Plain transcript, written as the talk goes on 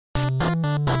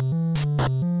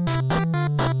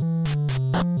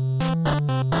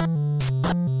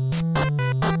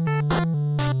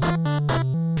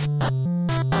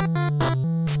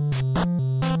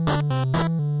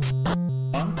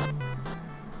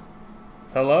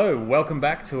Hello, welcome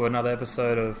back to another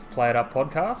episode of Play It Up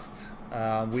podcast.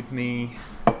 With me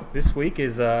this week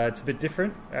is it's a bit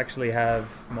different. I actually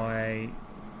have my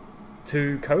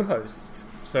two co-hosts,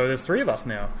 so there's three of us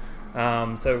now.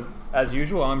 So as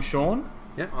usual, I'm Sean.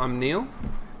 Yeah, I'm Neil.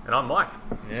 And I'm Mike.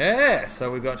 Yeah,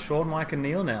 so we've got Sean, Mike, and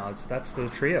Neil now. That's the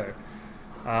trio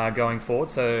going forward.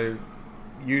 So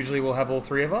usually we'll have all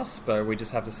three of us, but we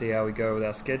just have to see how we go with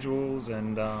our schedules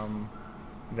and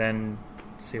then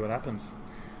see what happens.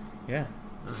 Yeah.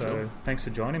 So thanks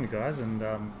for joining me, guys. And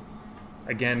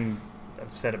again,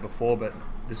 I've said it before, but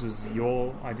this was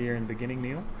your idea in the beginning,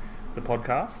 Neil, the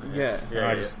podcast. Yeah.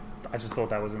 I just thought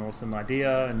that was an awesome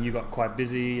idea, and you got quite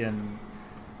busy, and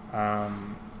I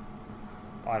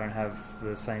don't have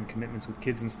the same commitments with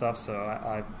kids and stuff, so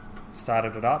I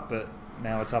started it up, but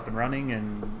now it's up and running,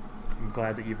 and I'm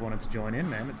glad that you've wanted to join in,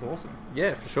 man. It's awesome.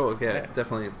 Yeah, for sure. Yeah,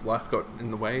 definitely. Life got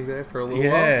in the way there for a little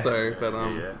Yeah. while. So, but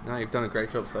no, you've done a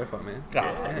great job so far, man.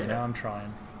 I'm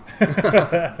trying.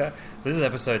 So this is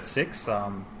episode 6.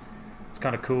 It's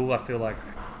kind of cool. I feel like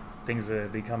things are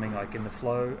becoming like in the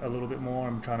flow a little bit more.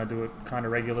 I'm trying to do it kind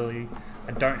of regularly.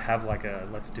 I don't have like a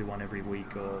let's do one every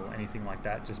week or anything like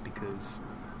that, just because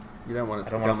You don't want it I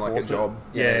to don't wanna become like a force it. job.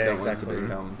 Yeah, you don't exactly. Want it to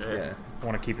become, I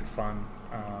want to keep it fun.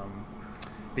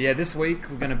 But yeah, this week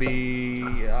we're going to be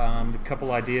a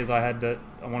couple ideas I had that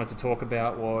I wanted to talk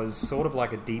about was sort of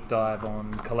like a deep dive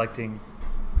on collecting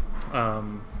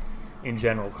in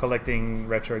general, collecting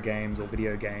retro games or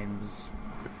video games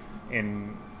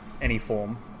in any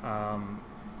form,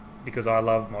 because I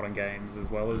love modern games as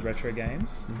well as retro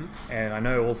games. And I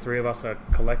know all three of us are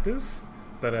collectors,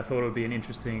 but I thought it would be an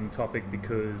interesting topic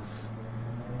because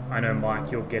I know, Mike,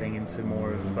 you're getting into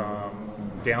more of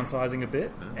downsizing a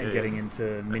bit and getting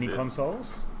into mini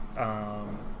consoles,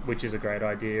 which is a great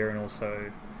idea and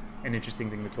also an interesting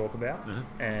thing to talk about.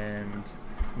 And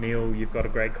Neil, you've got a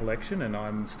great collection, and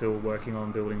I'm still working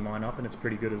on building mine up, and it's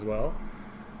pretty good as well.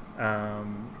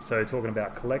 So talking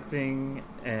about collecting,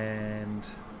 and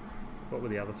what were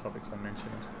the other topics I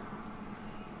mentioned?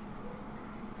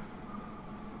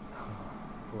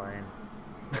 Lame.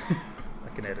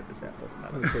 I can edit this out, doesn't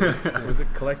matter. Was it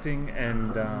collecting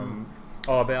and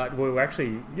we're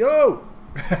actually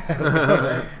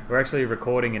we're actually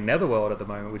recording in Netherworld at the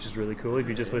moment, which is really cool. If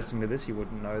you're just listening to this, you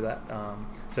wouldn't know that.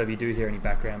 So if you do hear any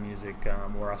background music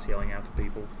or us yelling out to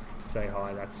people to say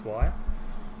hi, that's why.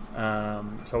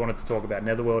 So I wanted to talk about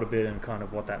Netherworld a bit and kind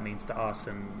of what that means to us,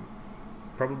 and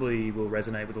probably will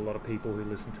resonate with a lot of people who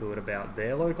listen to it about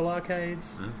their local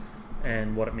arcades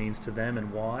and what it means to them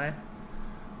and why.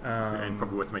 And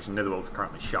probably worth mentioning, Netherworld's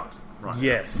currently shut, right?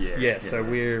 Yes, so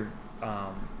we're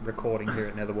recording here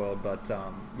at Netherworld, but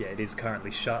it is currently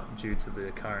shut due to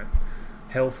the current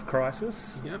health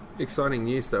crisis. Yep. Exciting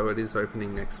news though, it is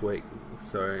opening next week.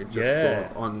 So just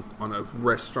for, on a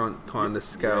restaurant kind of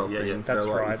scale thing. That's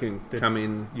so like right. you can come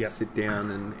in, sit down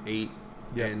and eat.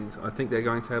 And I think they're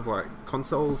going to have like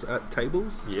consoles at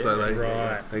tables, so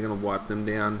they're going to wipe them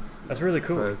down. That's really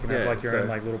cool. So, you can have like your own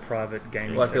like little private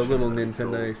gaming like session. a little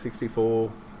Nintendo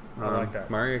 64, I like that.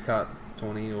 Mario Kart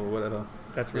 20 or whatever.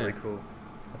 That's really cool.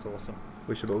 That's awesome.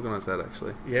 We should organise that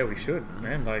actually. Yeah, we should,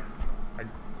 man. Like,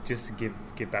 just to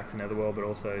give back to Netherworld, but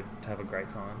also to have a great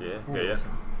time.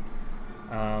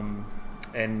 Awesome.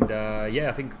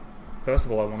 I think first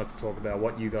of all, I wanted to talk about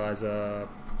what you guys are.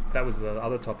 That was the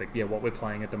other topic. Yeah, what we're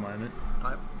playing at the moment,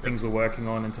 things we're working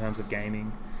on in terms of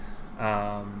gaming.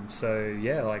 Mike,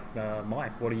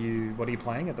 what are you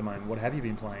playing at the moment? What have you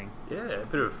been playing? Yeah, a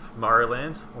bit of Mario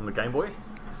Land on the Game Boy.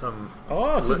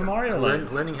 Super Mario Land.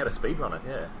 Learning how to speedrun it.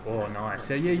 Yeah. Oh, nice.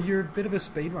 So yeah, you're a bit of a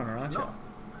speedrunner, aren't you? No.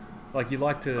 Like you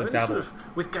like to dabble sort of,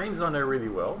 with games that I know really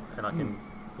well, and I can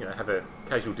have a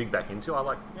casual dig back into. I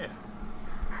like. Yeah.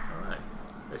 All right.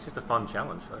 It's just a fun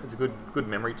challenge. It's a good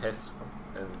memory test.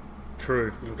 And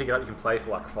True. You can pick it up, you can play for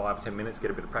like 5-10 minutes,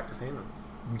 get a bit of practice in.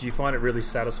 Do you find it really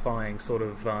satisfying sort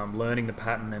of learning the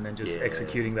pattern and then just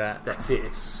executing that? That's it.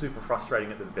 It's super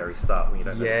frustrating at the very start when you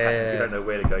don't know the patterns, you don't know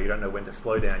where to go, you don't know when to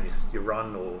slow down, you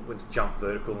run or when to jump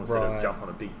vertical instead of jump on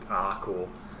a big arc or...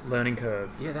 Learning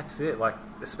curve. Yeah, that's it. Like,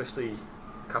 especially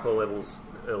a couple of levels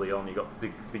early on, you got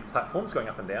big platforms going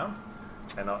up and down.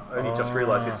 And I only just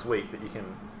realised this week that you can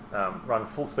run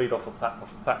full speed off a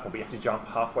platform, but you have to jump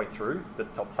halfway through the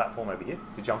top platform over here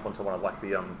to jump onto one of like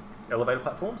the elevator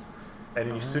platforms. And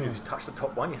then as soon as you touch the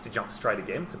top one, you have to jump straight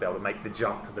again to be able to make the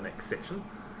jump to the next section.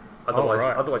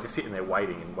 Otherwise you're sitting there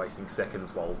waiting and wasting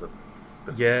seconds while the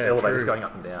elevator's going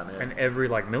up and down. Yeah. And every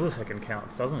like millisecond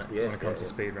counts, doesn't it? When it comes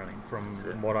to speedrunning. From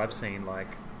what I've seen,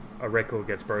 like a record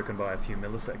gets broken by a few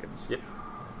milliseconds. Yep.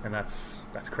 And that's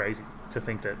crazy to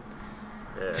think that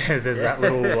There's that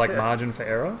little like margin for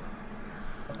error.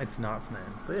 It's nuts, man.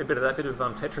 So yeah, a bit of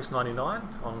Tetris 99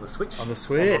 on the Switch. On the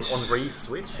Switch. On Ree's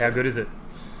Switch. How good is it?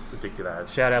 It's addictive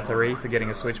as. Shout out to Ree for getting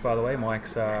a Switch, by the way.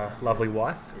 Mike's lovely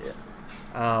wife. Yeah.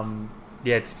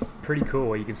 Yeah, it's pretty cool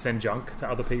where you can send junk to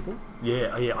other people.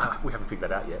 Yeah. We haven't figured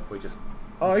that out yet. We just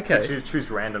choose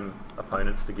random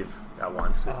opponents to give our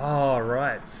lines to. Oh,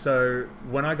 right. So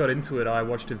when I got into it, I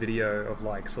watched a video of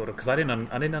like sort of because I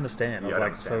didn't understand. I was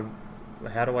like, so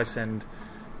how do I send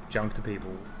junk to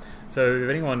people? So if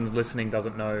anyone listening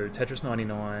doesn't know, Tetris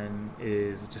 99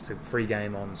 is just a free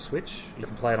game on Switch. You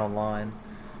can play it online.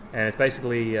 And it's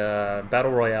basically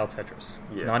Battle Royale Tetris.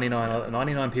 Yeah.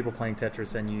 99 people playing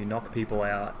Tetris, and you knock people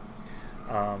out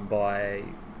by...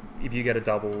 If you get a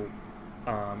double,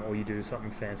 or you do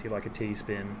something fancy like a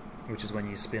T-spin, which is when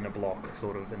you spin a block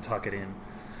sort of and tuck it in,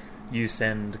 you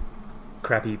send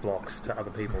crappy blocks to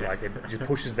other people. Like it just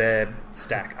pushes their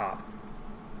stack up.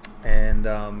 And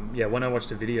when I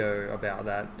watched a video about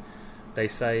that, they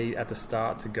say at the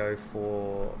start to go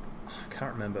for... I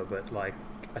can't remember, but like...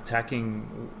 attacking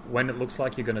when it looks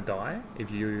like you're going to die.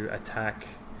 If you attack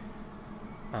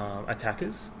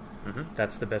attackers,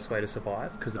 that's the best way to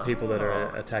survive, because the people that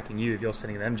are attacking you, if you're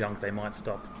sending them junk, they might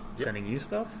stop sending you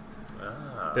stuff.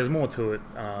 There's more to it,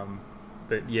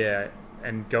 but yeah,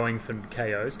 and going for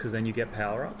KOs, because then you get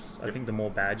power-ups. I think the more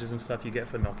badges and stuff you get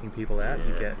for knocking people out,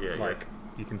 you get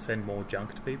you can send more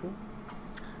junk to people.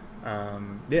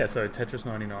 So Tetris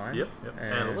 99. Yep.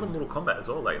 And a lot of Mortal Kombat as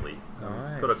well lately.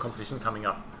 Nice. Got a competition coming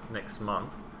up next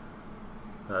month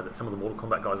that some of the Mortal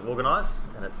Kombat guys have organised,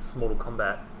 and it's Mortal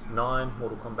Kombat 9,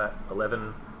 Mortal Kombat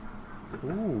 11,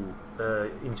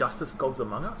 Injustice: Gods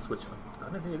Among Us, which I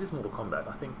don't think it is Mortal Kombat.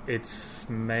 I think it's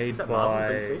made by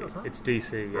Marvel, DC or something? It's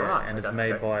DC, yeah, right, and it's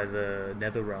made by the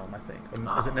NetherRealm, I think.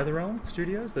 Is it NetherRealm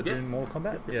Studios that doing Mortal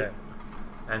Kombat?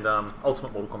 And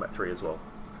Ultimate Mortal Kombat 3 as well.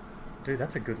 Dude,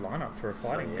 that's a good lineup for a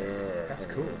fighting game. That's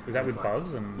cool. Is that with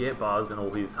Buzz? And Buzz and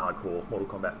all his hardcore Mortal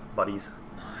Kombat buddies.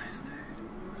 Nice, dude.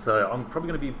 So I'm probably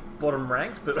going to be bottom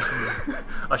ranked, but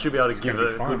I should be able to give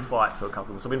a good fight to a couple of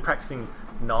them. So I've been practicing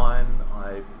 9.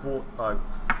 I bought...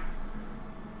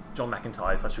 John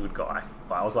McIntyre is such a good guy.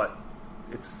 But I was like,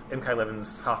 it's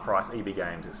MK11's half price, EB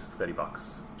Games, it's $30. Do you want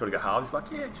to go halves? He's like,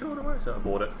 yeah, sure, don't worry. So I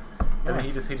bought it. And then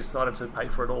he decided to pay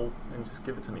for it all and just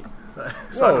give it to me.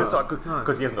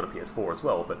 Because he hasn't got a PS4 as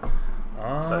well. But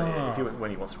when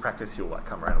he wants to practice, he'll like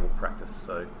come around and we'll practice.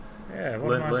 So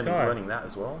learning that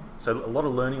as well. So a lot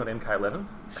of learning on MK11.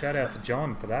 Shout out to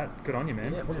John for that. Good on you,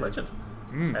 man. Yeah, what a legend.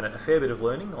 And a fair bit of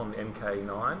learning on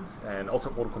MK9 and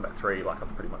Ultimate Mortal Kombat 3. Like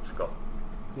I've pretty much got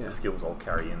the skills I'll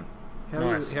carry in. How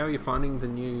are you finding the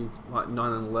new 9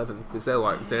 and 11? Because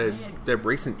they're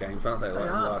recent games, aren't they? Like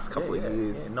the last couple of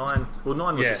years. Yeah. 9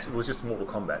 was just Mortal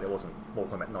Kombat. It wasn't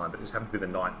Mortal Kombat 9, but it just happened to be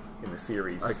the 9th in the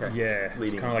series. Okay. Yeah,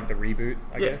 it's kind of like the reboot,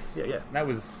 I guess. Yeah. That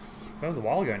was a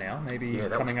while ago now. Maybe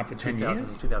coming up to 10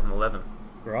 years. 2011.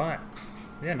 Right.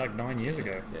 Yeah, like 9 years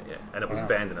ago. Yeah. And it was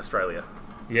banned in Australia.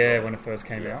 Yeah, when it first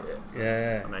came out.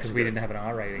 Yeah, because we didn't have an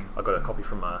R rating. I got a copy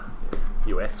from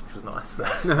US, which was nice.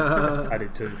 I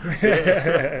did too.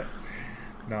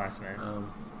 Nice, man.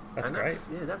 That's great.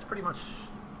 That's pretty much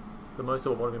the most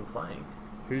of what I've been playing.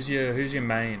 Who's your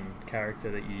main character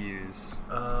that you use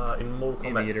in Mortal Kombat?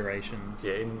 In the iterations?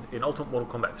 Yeah, in Ultimate Mortal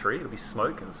Kombat 3, it'll be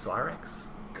Smoke and Cyrax.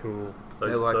 Cool.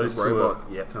 They're like those robot.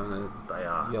 Kind of. They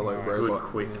are yellow robot. Good,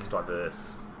 quick,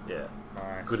 diverse. Yeah.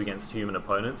 Nice. Good against human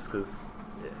opponents because.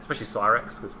 Yeah, especially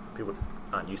Cyrax, because people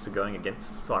aren't used to going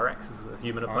against Cyrax as a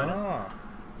human opponent.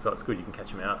 So it's good, you can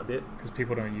catch him out a bit. Because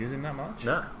people don't use him that much?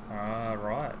 No.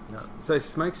 Right. No. So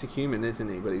Smoke's a human, isn't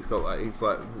he? But he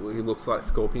looks like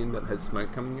Scorpion, but has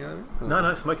smoke coming out of it?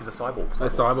 No, Smoke is a cyborg. So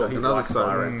he's like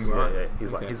Cyrax. Right. Yeah.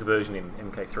 He's like his version in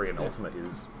MK3 and Ultimate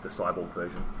is the cyborg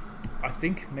version. I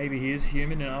think maybe he is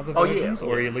human in other versions,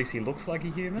 or at least he looks like a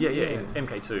human. Yeah. In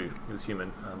MK2, he was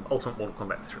human. Ultimate Mortal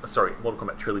Kombat, Mortal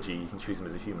Kombat Trilogy, you can choose him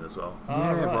as a human as well.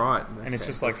 Right. And it's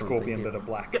just like Scorpion, but a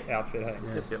black outfit.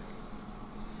 Hey? Yep.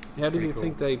 How do you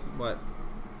think they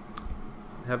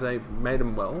have they made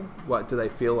them well? Do they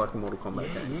feel like a Mortal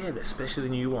Kombat game? Yeah, especially the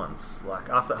new ones. Like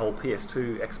after the whole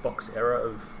PS2, Xbox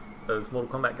era of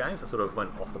Mortal Kombat games, they sort of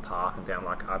went off the path and down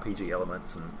like RPG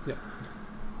elements and.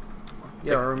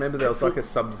 Yeah, I remember there was like a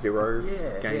Sub-Zero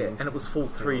game. Yeah, and it was full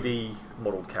 3D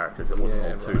modelled characters. It wasn't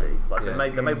all 2D. Like they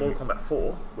made Mortal Kombat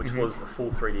 4, which was a full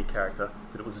 3D character,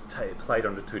 but it was played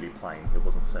on a 2D plane. It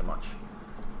wasn't so much.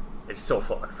 It still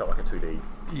felt like a 2D.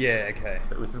 Yeah, okay.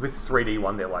 But with 3D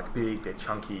one, they're like big, they're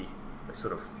chunky, they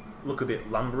sort of look a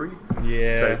bit lumbery.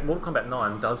 Yeah. So Mortal Kombat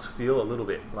 9 does feel a little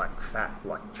bit like fat,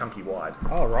 like chunky wide.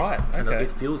 Oh, right. Okay. And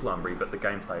it feels lumbery, but the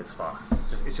gameplay is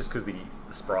fast. It's just because the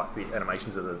sprite, the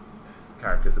animations of the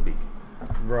characters are big.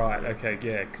 Right. Okay.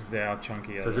 Yeah, because they are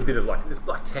chunky. So there's a bit of it's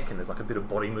like Tekken. There's like a bit of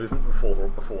body movement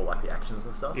before like the actions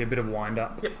and stuff. Yeah, a bit of wind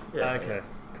up. Yep. Yeah. Okay. Yeah.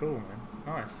 Cool, man.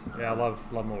 Nice. Yeah, I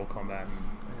love Mortal Kombat. And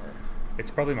it's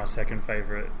probably my second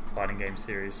favorite fighting game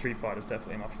series. Street Fighter is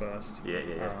definitely my first. Yeah.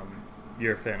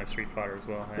 You're a fan of Street Fighter as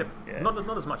well, hey? Yep. Yeah.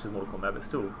 Not as much as Mortal Kombat, but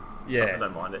still. Yeah. I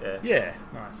don't mind it. Yeah.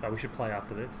 Nice. So we should play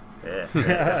after this. Yeah.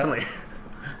 Definitely.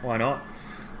 Why not?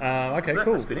 Okay. That's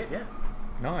Cool. been it. Yeah.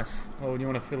 Nice. Well, you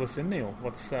want to fill us in, Neil?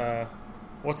 What's the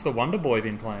Wonder Boy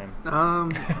been playing?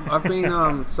 I've been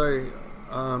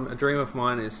a dream of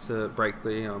mine is to break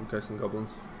the Ghosts and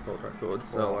Goblins world record.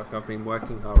 So I've been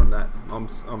working hard on that. I'm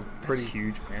pretty That's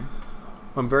huge, man.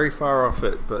 I'm very far off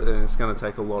it, but it's going to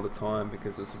take a lot of time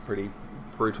because it's a pretty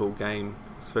brutal game,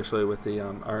 especially with the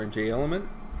RNG element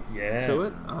to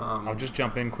it. I'll just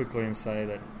jump in quickly and say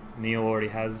that Neil already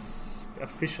has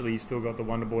officially still got the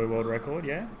Wonder Boy world record,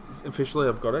 yeah? Officially,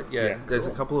 I've got it, yeah. There's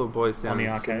a couple of boys down on the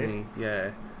in arcade. Sydney.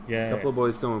 Yeah. A couple of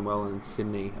boys doing well in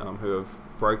Sydney who have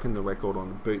broken the record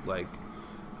on a bootleg.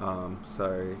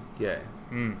 So, yeah.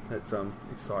 That's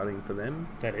exciting for them.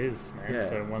 That is, man. Yeah.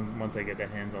 So once they get their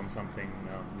hands on something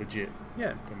legit,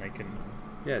 then they can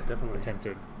definitely attempt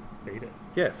to beat it.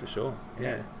 Yeah, for sure.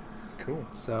 Yeah. It's cool.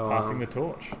 So passing the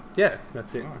torch. Yeah,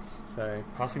 that's it. Nice. So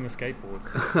passing the skateboard.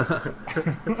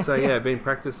 So yeah, been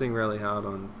practicing really hard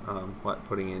on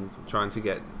trying to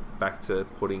get back to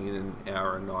putting in an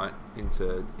hour a night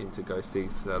into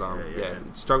Ghosties.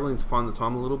 That struggling to find the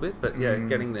time a little bit, but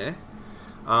getting there.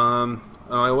 I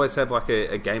always have like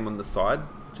a game on the side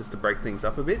just to break things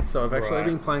up a bit. So I've actually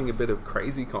been playing a bit of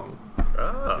Crazy Kong.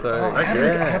 I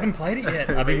haven't played it yet.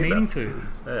 I've been meaning to.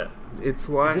 Yeah. It's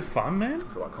like... Is it fun, man?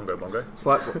 It's like Congo Bongo. It's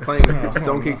like playing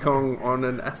Donkey Kong on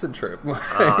an acid trip. Nice.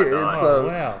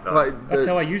 Wow. Nice. That's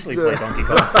how I usually play Donkey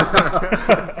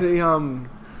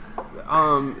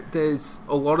Kong. There's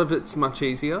a lot of it's much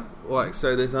easier. Like,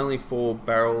 so there's only 4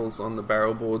 barrels on the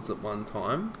barrel boards at one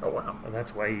time. Oh, wow. Oh,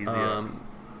 that's way easier.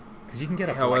 Because you can get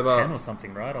up to like 10 or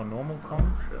something, right? On normal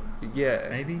Kong? Yeah.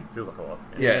 Maybe? Feels like a lot.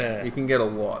 Yeah, you can get a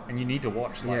lot. And you need to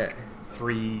watch like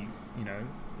 3,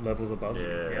 levels above.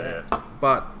 Yeah.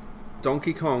 But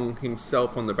Donkey Kong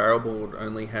himself on the barrel board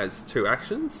only has 2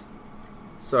 actions.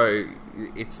 So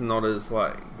it's not as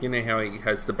like... You know how he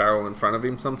has the barrel in front of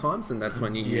him sometimes? And that's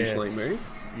when you usually move?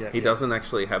 He doesn't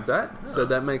actually have that. Oh. So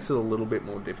that makes it a little bit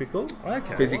more difficult.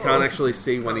 Okay. Because you can't actually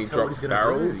see when he drops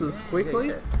barrels as quickly.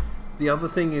 Yeah. The other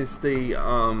thing is the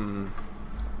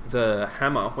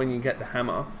hammer. When you get the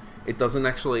hammer, it doesn't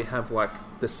actually have like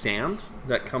the sound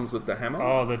that comes with the hammer.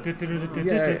 Oh,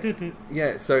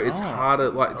 yeah. So it's harder.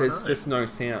 Like there's just no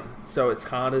sound, so it's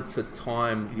harder to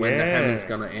time when the hammer's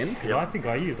going to end. Because I think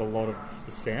I use a lot of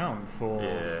the sound for.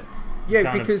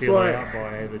 Yeah, because feel it out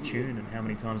by the tune and how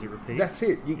many times it repeats. That's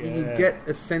it. You get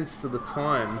a sense for the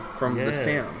time from the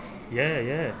sound.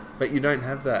 Yeah. But you don't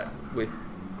have that with.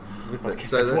 I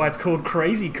guess that's why it's called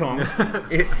Crazy Kong.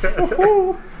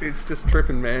 It's just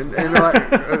tripping, man. And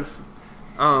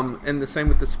and the same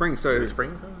with the springs. So the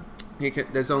springs?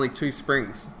 There's only 2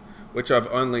 springs, which I've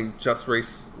only just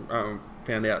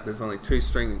found out. There's only 2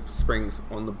 springs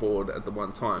on the board at the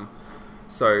one time.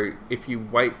 So if you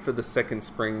wait for the second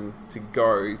spring to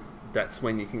go, that's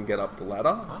when you can get up the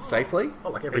ladder safely. Oh,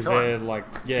 like every is time?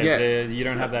 There you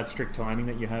don't have that strict timing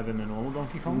that you have in the normal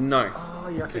Donkey Kong? No. Oh,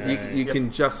 yes. You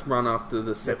can just run after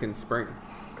the second spring.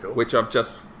 Cool. Which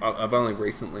I've only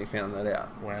recently found that out.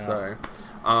 Wow.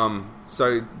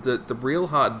 So the real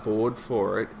hard board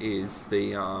for it is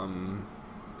the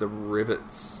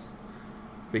rivets,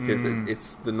 because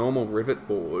it's the normal rivet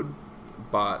board,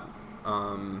 but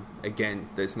again,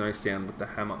 there's no sound with the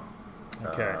hammer.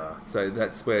 Okay. So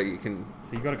that's where you can...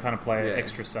 So you've got to kind of play it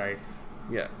extra safe.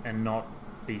 Yeah. And not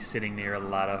be sitting near a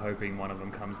ladder hoping one of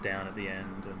them comes down at the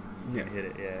end and you can hit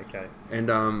it. Yeah, okay. And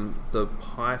the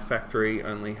Pie Factory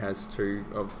only has 2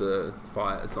 of the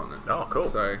fires on it. Oh, cool.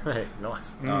 So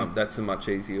nice. That's a much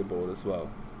easier board as well.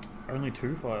 Only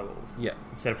 2 fireballs? Yeah.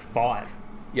 Instead of 5?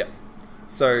 Yeah.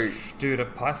 So... Dude, a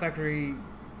Pie Factory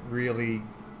really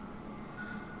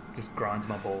just grinds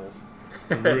my balls.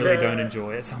 I really don't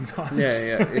enjoy it sometimes.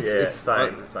 Yeah. It's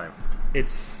same.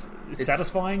 It's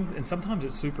satisfying, and sometimes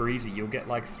it's super easy. You'll get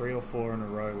like 3 or 4 in a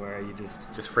row where you just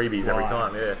freebies fly. Every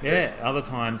time. Yeah. Other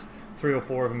times, 3 or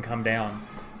 4 of them come down,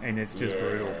 and it's just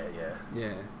brutal.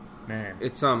 Yeah. Man,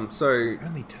 it's so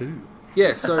only 2.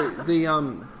 Yeah. So the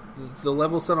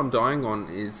levels that I'm dying on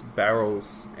is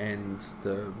barrels and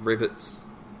the rivets,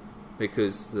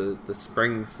 because the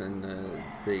springs and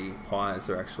the pyres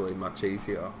are actually much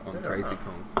easier on Crazy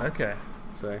Kong. Okay.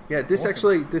 So yeah,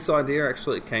 this idea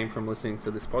actually came from listening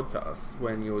to this podcast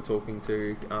when you were talking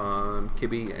to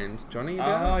Kibby and Johnny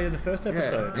about Oh yeah, the first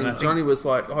episode. and Johnny was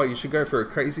like, "Oh, you should go for a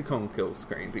Crazy Kong kill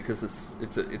screen because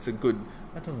it's a good."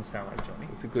 That doesn't sound like Johnny.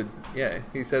 It's a good, yeah.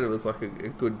 He said it was like a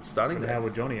good starting But base. how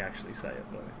would Johnny actually say it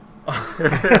though?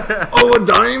 Oh, a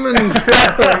diamond!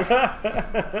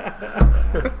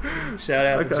 Shout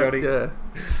out to Johnny. Yeah.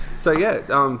 So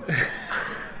yeah,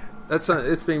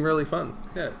 it's been really fun.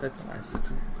 Yeah, it's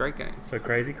a great game. So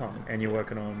Crazy Kong, and you're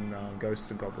working on Ghosts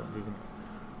and Goblins, isn't it?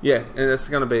 Yeah, and it's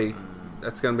gonna be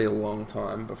a long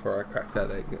time before I crack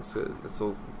that egg. It's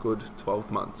a good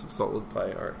 12 months of solid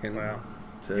play, I reckon. Wow.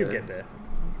 You'll get there.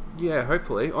 Yeah,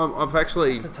 hopefully. I've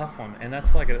actually. It's a tough one, and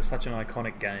that's like such an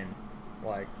iconic game.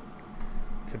 Like,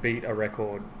 to beat a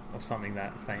record of something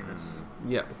that famous,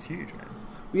 Yeah, it's huge, man.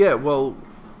 Yeah, well,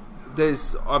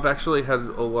 I've actually had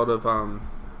a lot of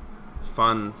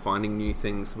fun finding new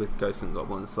things with Ghosts and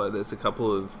Goblins. So there's a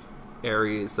couple of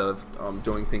areas that I'm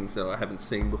doing things that I haven't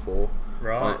seen before,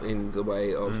 Right. in the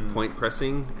way of point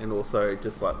pressing, and also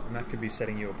just like And that could be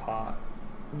setting you apart.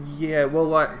 yeah, well,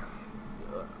 like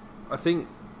I think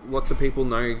lots of people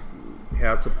know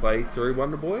how to play through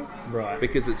Wonder Boy, Right.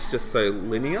 because it's just so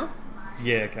linear.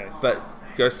 Yeah, okay. But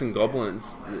Ghosts and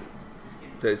Goblins,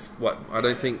 I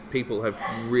don't think people have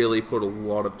really put a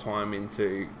lot of time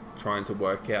into trying to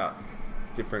work out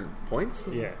different points.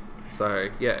 Yeah. So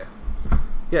yeah.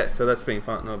 So that's been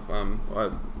fun.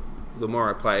 The more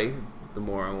I play, the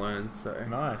more I learn. So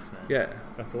Nice, man. yeah.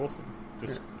 That's awesome.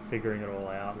 Just figuring it all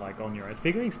out, like on your own.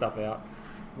 Figuring stuff out.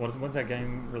 When's that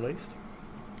game released?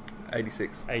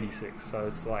 86. 86. So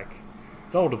it's like,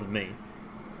 it's older than me.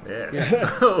 Yeah.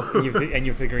 And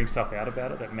you're figuring stuff out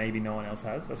about it that maybe no one else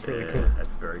has. That's really cool.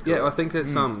 That's very cool. Yeah, I think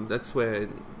it's that's where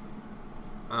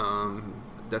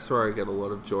I get a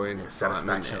lot of joy and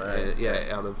excitement.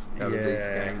 Satisfaction, out of these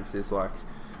games is like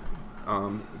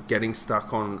getting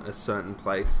stuck on a certain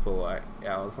place for like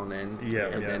hours on end,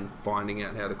 and then finding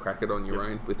out how to crack it on your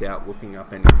own without looking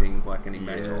up anything like any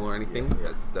manual or anything.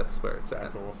 That's where it's at.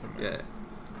 That's awesome, man.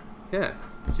 Yeah.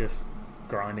 Just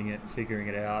grinding it, figuring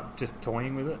it out, just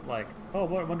toying with it. Like, I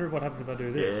wonder what happens if I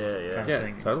do this. Kind of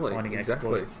thing. Totally. Finding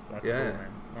exploits. That's cool,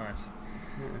 man. Nice.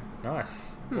 Yeah.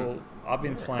 Nice. Well, I've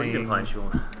been playing... What have you been playing,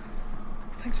 Sean?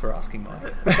 Thanks for asking,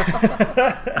 Mike.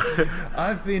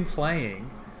 I've been playing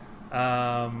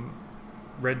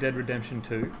Red Dead Redemption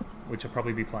 2, which I'll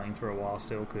probably be playing for a while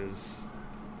still, because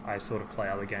I sort of play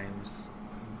other games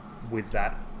with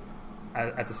that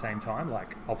at the same time.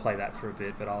 Like, I'll play that for a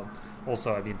bit, but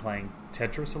I've been playing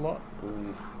Tetris a lot.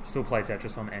 Ooh. Still play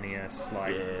Tetris on NES.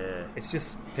 Like, it's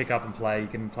just pick up and play. You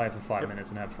can play it for 5 minutes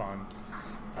and have fun.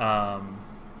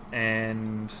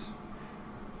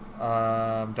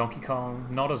 Donkey Kong,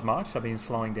 not as much. I've been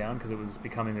slowing down because it was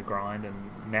becoming a grind, and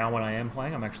now when I am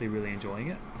playing, I'm actually really enjoying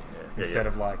it. Instead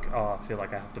of like, I feel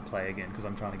like I have to play again because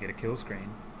I'm trying to get a kill screen.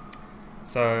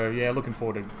 So yeah, looking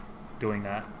forward to doing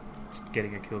that. Just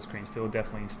getting a kill screen still.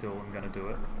 Definitely still I'm going to do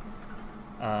it.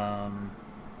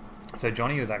 So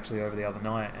Johnny was actually over the other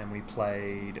night, and we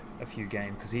played a few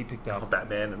games because he picked up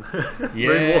Batman and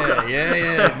Moonwalker.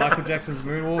 Yeah. Michael Jackson's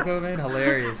Moonwalker, man,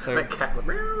 hilarious. So that cat.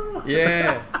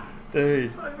 yeah,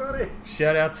 dude. So funny.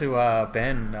 Shout out to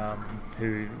Ben,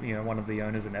 who one of the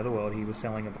owners of Netherworld. He was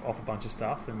selling off a bunch of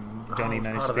stuff, and Johnny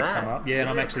managed to pick some up. Yeah, and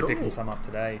I'm actually picking some up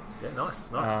today. Yeah, nice.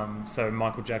 So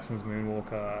Michael Jackson's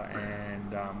Moonwalker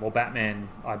and Batman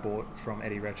I bought from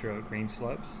Eddie Retro at Green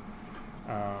Slopes.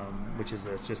 Which is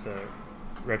just a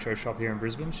retro shop here in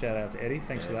Brisbane. Shout out to Eddie.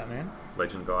 Thanks for that, man.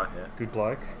 Legend guy, Good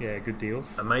bloke. Yeah, good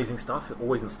deals. Amazing stuff.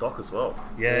 Always in stock as well.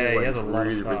 Yeah, he has a lot of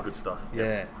really, stuff. really good stuff.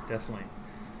 Yeah, definitely.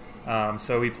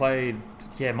 So we played...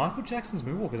 Yeah, Michael Jackson's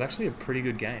Moonwalk is actually a pretty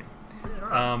good game.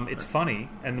 Yeah, right. It's funny,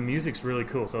 and the music's really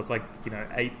cool. So it's like,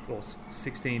 8 or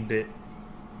 16-bit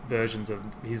versions of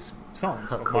his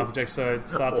songs of Michael Jackson. So it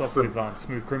starts off with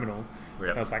Smooth Criminal.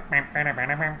 Yep. So it's like...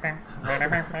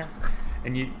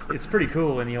 And it's pretty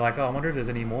cool, and you're like, I wonder if there's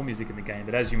any more music in the game.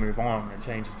 But as you move on, it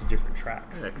changes to different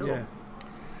tracks. Yeah, cool. Yeah.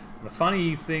 The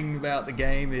funny thing about the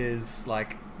game is,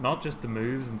 like, not just the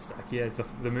moves and stuff. Yeah,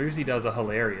 the moves he does are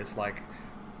hilarious. Like,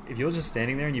 if you're just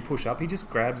standing there and you push up, he just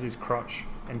grabs his crotch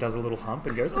and does a little hump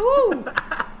and goes, ooh!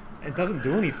 It doesn't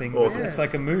do anything. Awesome. It's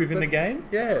like a move in the game.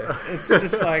 Yeah. It's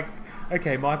just like...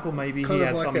 Okay, Michael, maybe Kind he of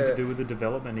had like something to a- do with the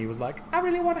development. He was like, I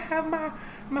really want to have my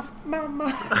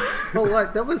Well,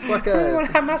 like that was like I want a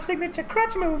to have my signature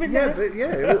crutch move in yeah, there. but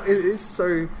yeah, it is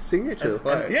so signature.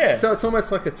 Like, yeah. so it's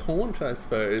almost like a taunt, I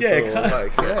suppose. Yeah, or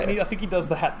like, yeah. and I think he does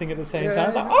the hat thing at the same Yeah,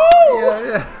 time. yeah. Like, oh!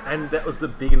 Yeah. And that was the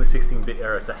big in the 16-bit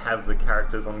era to have the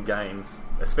characters on games,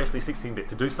 especially 16-bit,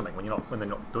 to do something when they're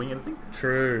not doing anything.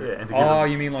 True. Yeah, and to give Oh,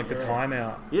 them- you mean like the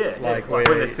timeout? Yeah, Like, when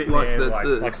where- they're sitting like there,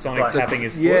 the- Like Sonic like- tapping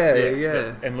his foot.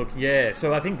 Yeah. And look, yeah.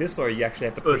 So I think this story you actually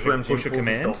have to push Earthworm Jim a pulls command.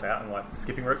 himself out and like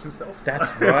skipping ropes himself.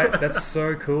 That's right. That's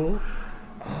so cool.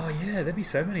 Oh yeah, there'd be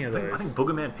so many of I those. think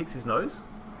Boogerman picks his nose.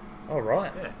 Oh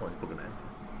right, Yeah, well, he's Boogerman.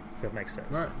 that makes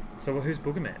sense. Right. So who's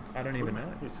Boogerman? I don't even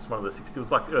know. He's just one of the 60s. It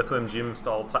was like Earthworm Jim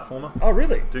style platformer. Oh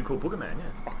really? Dude called Boogerman, yeah.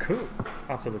 Oh cool.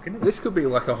 I have to look into that. This could be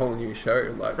like a whole new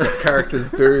show, like what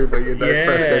characters do when you don't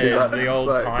press any Yeah, buttons. the old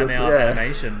like, timeout just- yeah.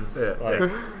 animations. Yeah,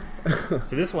 Like,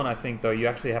 so this one, I think, though, you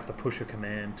actually have to push a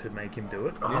command to make him do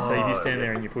it. Oh, So if you stand yeah.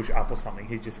 there and you push up or something,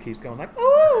 he just keeps going like,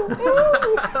 "Oh,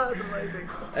 oh!" That's amazing.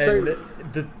 And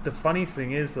So- the funny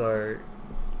thing is, though,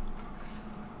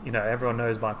 you know, everyone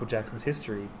knows Michael Jackson's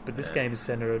history, but this Yeah. game is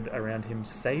centered around him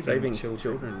saving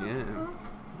children. Yeah.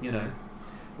 You know,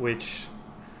 which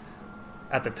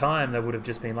at the time they would have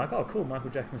just been like, "Oh, cool,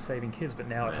 Michael Jackson's saving kids," but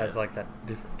now it has like that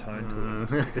different tone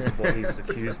to it because of what he was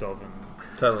accused of, and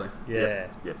Totally. yeah.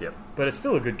 Yep. But it's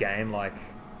still a good game, like,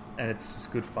 and it's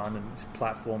just good fun and it's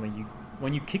platforming.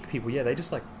 When you kick people, yeah, they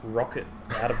just like rocket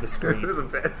out of the It was screen. the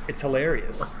best. It's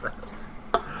hilarious.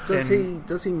 Does And-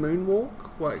 he moonwalk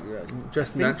like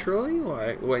just think- naturally?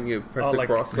 Like when you press Oh, like-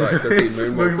 across, like does he He's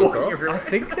just moonwalk moonwalking across? everywhere. I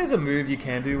think there's a move you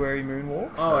can do where he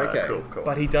moonwalks, Oh, okay. Cool.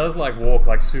 but he does like walk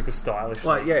like super stylish.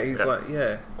 Like yeah, he's Yeah. like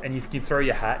yeah. And you throw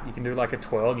your hat. You can do like a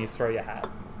twirl and you throw your hat.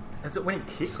 Is it when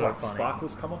he kicks, So like funny.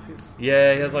 sparkles come off his...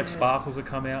 Yeah, he has like sparkles that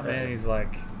come out, man. He's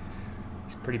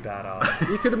pretty badass.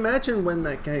 You could imagine when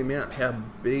that came out how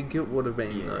big it would have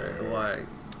been though. Like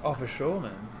Oh, for sure,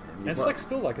 man. And it's What? like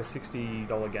still like a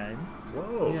 $60 game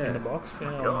Whoa. Yeah. in the box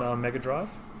God. on Mega Drive.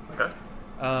 Okay.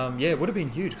 Yeah, it would have been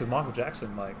huge because Michael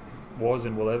Jackson like was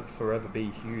and will forever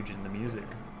be huge in the music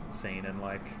scene, and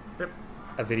like Yep.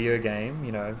 a video game,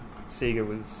 you know, Sega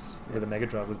was with a Mega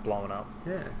Drive was blowing up.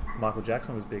 yeah. Michael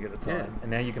Jackson was big at the time, Yeah. and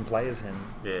now you can play as him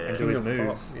Yeah. and do King his of Pop,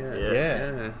 moves. Yeah. Yeah.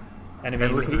 Yeah. And I mean,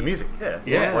 And listen to the music,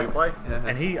 Yeah. while you play. Yeah.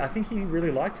 And I think he really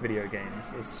liked video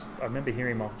games. I remember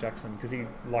hearing Michael Jackson because he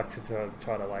liked to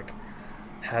try to like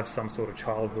have some sort of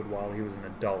childhood while he was an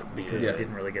adult because Yeah. he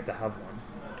didn't really get to have one.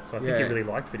 So I think he Yeah. really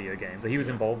liked video games. He was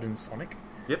involved in Sonic.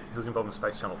 Yep, he was involved in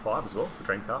Space Channel 5 as well,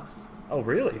 for Dreamcast. Oh,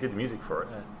 really? He did the music for it,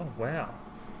 yeah. Oh, wow.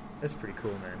 That's pretty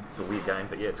cool, man. It's a weird game,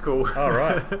 but yeah, it's cool. Oh,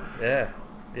 right. Yeah.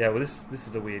 Yeah, well, this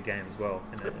is a weird game as well.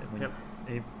 Yep.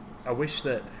 I wish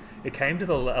that it came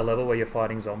to a level where you're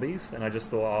fighting zombies, and I just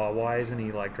thought, oh, why isn't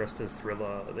he like dressed as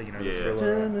Thriller, you know, the Yeah.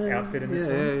 Thriller outfit in this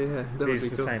yeah, one? Yeah, That would It's be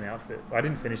the cool. same outfit. I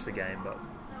didn't finish the game, but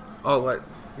Oh, like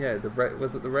yeah, the red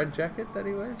was it the red jacket that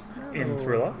he wears in Or-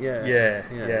 Thriller, Yeah,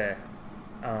 yeah.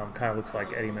 Kind of looks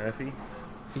like Eddie Murphy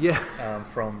yeah.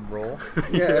 from Raw.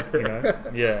 Yeah. You know,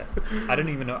 yeah. I don't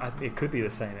even know. It could be the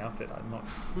same outfit. I'm not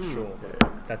sure.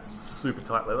 But that's Super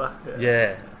tight leather.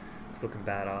 yeah. It's looking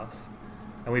badass.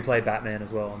 And we played Batman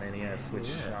as well on NES, which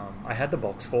Yeah. I had the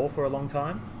box for a long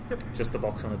time. Yep. Just the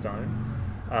box on its own,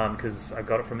 because I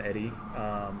got it from Eddie.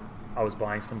 I was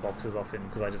buying some boxes off him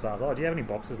because I just asked, "Oh, do you have any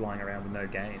boxes lying around with no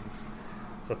games?"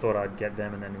 So I thought I'd get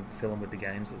them and then fill them with the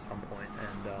games at some point,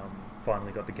 and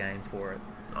finally got the game for it.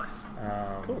 Nice.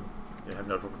 Cool. You have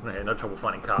no trouble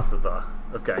finding carts of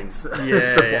games. Yeah,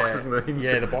 It's the boxes and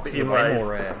the boxes the are way inlays.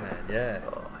 more rare, man. Yeah.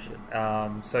 Oh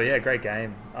shit. So yeah, great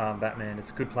game, Batman. It's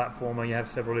a good platformer. You have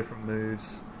several different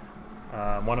moves.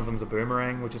 One of them's a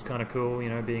boomerang, which is kind of cool. You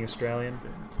know, being Australian,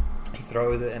 he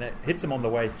throws it and it hits him on the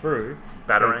way through,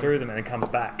 Batarang. goes through them, and it comes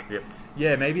back. Yep.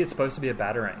 Yeah, maybe it's supposed to be a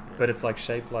batarang, but it's like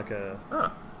shaped like a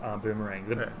Ah. boomerang.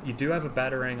 Yeah. You do have a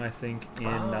batarang, I think, in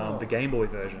Oh. the Game Boy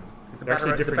version. It's They're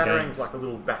actually different the games. batarang's like a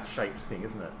little bat-shaped thing,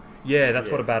 isn't it? Yeah, that's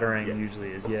Yeah. what a batarang Yeah.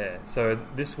 usually is. Yeah. So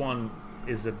this one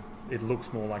is it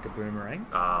looks more like a boomerang.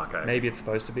 Ah, okay. Maybe it's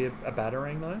supposed to be a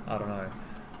batarang though. I don't know.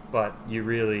 But you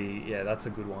really, yeah, that's a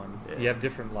good one. Yeah. You have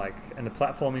different and the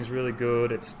platforming's really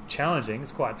good. It's challenging.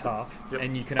 It's quite tough, Yep.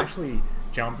 and you can actually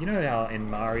jump. You know how in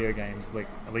Mario games, like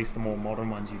at least the more modern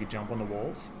ones, you could jump on the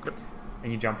walls, Yep.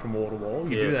 and you jump from wall to wall.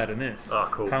 You Yeah. do that in this. Oh,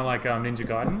 cool. Kind of like Ninja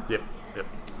Gaiden, Yep. Yep.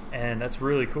 and that's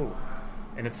really cool.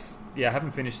 And it's I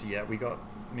haven't finished it yet.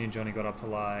 Me and Johnny got up to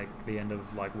like the end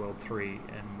of like World 3,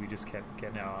 and we just kept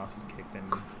getting our asses kicked, and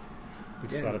we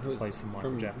decided it to was- play some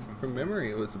Michael Jackson. From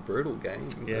memory, it was a brutal game.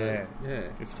 Yeah. Yeah.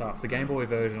 It's tough. The Game Boy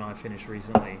version I finished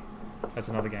recently, That's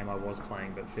another game I was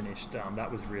playing but finished.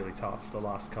 That was really tough, the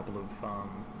last couple of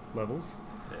levels.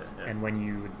 Yeah. And when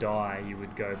you would die, you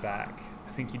would go back.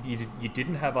 I think you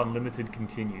didn't have unlimited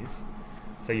continues,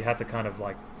 so you had to kind of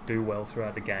like do well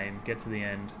throughout the game, get to the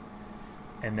end,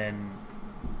 and then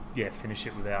finish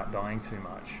it without dying too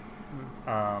much.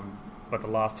 But the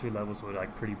last 2 levels were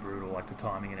like pretty brutal, like the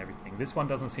timing and everything. This one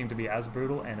doesn't seem to be as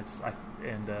brutal, and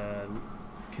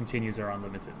continues are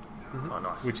unlimited. Oh,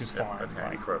 nice. Which is fine. That's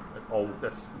handy for an old.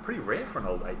 That's pretty rare for an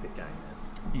old 8-bit game.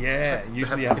 Man. Yeah,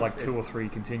 usually you have like 2 or 3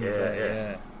 continues.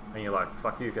 Yeah. And you're like,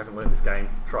 fuck you, if you haven't learned this game,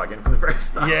 try again from the very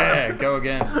start. Yeah, go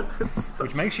again.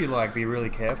 Which makes you like be really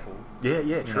careful.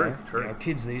 Yeah, true. You know,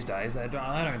 kids these days, they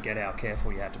don't get how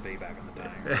careful you had to be back in the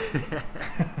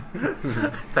day.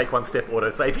 Take 1 step,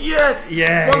 autosave. Yes!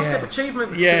 Yeah. 1 step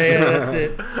achievement. Yeah, that's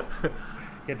it.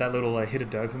 Get that little hit of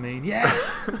dopamine.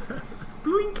 Yes!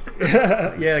 Blink.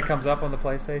 Yeah, it comes up on the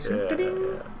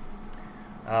PlayStation.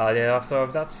 Yeah. So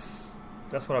that's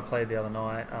what I played the other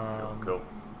night. Cool.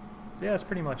 Yeah, that's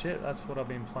pretty much it. That's what I've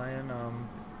been playing.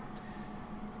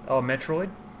 Metroid.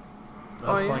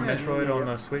 I was playing Metroid on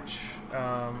the Switch,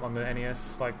 on the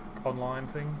NES, like online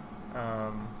thing,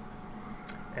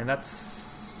 and that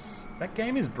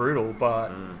game is brutal.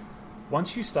 But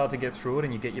once you start to get through it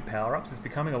and you get your power ups, it's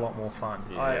becoming a lot more fun.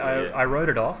 I wrote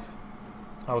it off.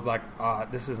 I was like,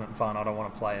 this isn't fun. I don't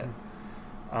want to play it.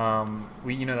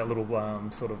 That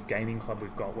little sort of gaming club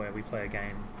we've got where we play a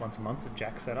game once a month that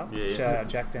Jack set up. Shout out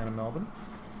Jack down in Melbourne.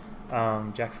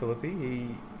 Jack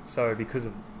Philippi. So because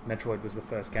of Metroid was the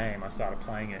first game, I started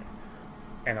playing it,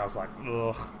 and I was like,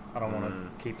 ugh, I don't want to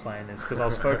keep playing this, because I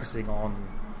was focusing on,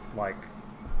 like,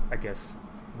 I guess,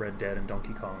 Red Dead and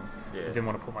Donkey Kong. Yeah. I didn't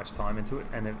want to put much time into it,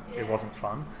 and it wasn't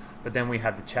fun. But then we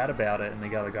had the chat about it, and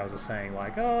the other guys were saying,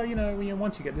 like,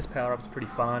 once you get this power up, it's pretty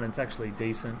fun, and it's actually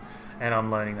decent. And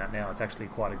I'm learning that now. It's actually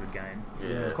quite a good game.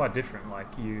 Yeah. It's quite different. Like,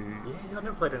 Yeah, I've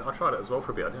never played it. I tried it as well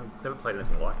for a bit. Never played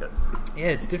anything like it. Yeah,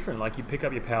 it's different. Like, you pick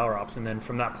up your power ups, and then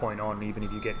from that point on, even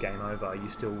if you get game over, you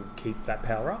still keep that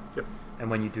power up. Yep. And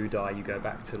when you do die, you go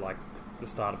back to, like, the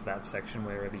start of that section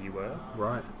wherever you were.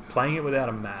 Right. Playing it without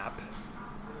a map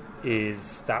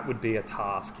that would be a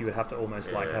task. You would have to almost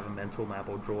have a mental map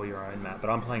or draw your own map. But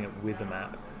I'm playing it with a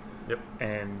map. Yep.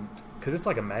 And because it's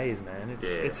like a maze, man.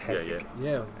 It's hectic.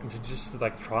 Yeah. And to just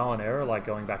like trial and error, like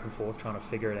going back and forth trying to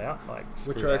figure it out, like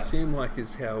which I assume like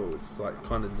is how it's like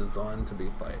kind of designed to be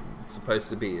played. It's supposed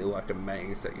to be like a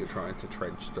maze that you're trying to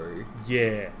trudge through.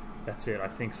 Yeah. That's it. I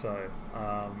think so.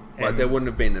 Like there wouldn't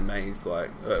have been a maze,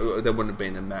 there wouldn't have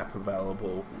been a map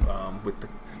available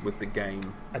with the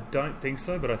game. I don't think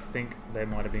so, but I think there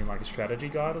might have been like a strategy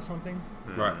guide or something,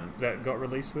 right? That got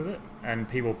released with it. And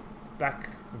people back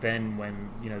then,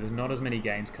 when there's not as many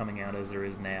games coming out as there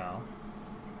is now.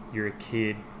 You're a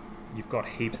kid. You've got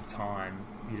heaps of time.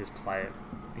 You just play it.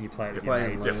 You play it with your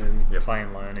mates. Play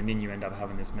and learn, and then you end up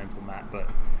having this mental map. But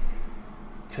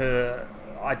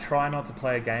I try not to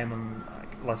play a game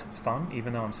unless it's fun,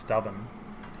 even though I'm stubborn.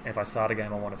 If I start a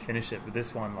game, I want to finish it. But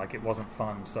this one, like, it wasn't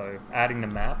fun. So adding the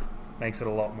map makes it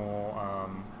a lot more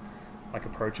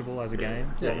approachable as a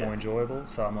game, a lot more enjoyable.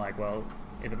 So I'm like, well,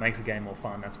 if it makes a game more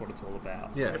fun, that's what it's all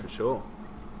about. Yeah, so for sure.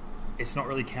 It's not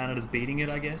really counted as beating it,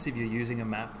 I guess, if you're using a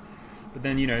map. But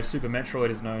then, Super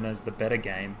Metroid is known as the better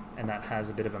game, and that has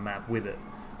a bit of a map with it.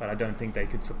 But I don't think they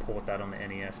could support that on the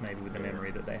NES, maybe with the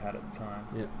memory that they had at the time.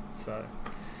 Yeah. So,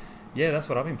 yeah, that's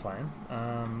what I've been playing.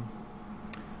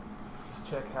 Just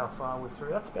check how far we're through.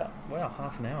 That's about,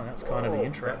 half an hour. That's kind of the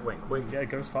intro. That went quick. Yeah, it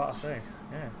goes fast, eh?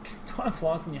 Yeah. Time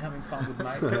flies when you're having fun with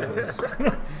mates.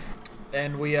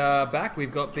 And we are back.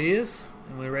 We've got beers,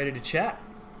 and we're ready to chat.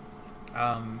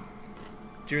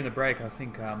 During the break, I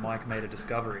think Mike made a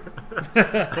discovery.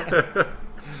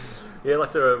 Yeah, I'd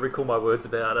like to recall my words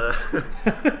about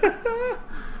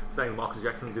saying Michael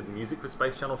Jackson did the music for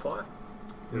Space Channel 5.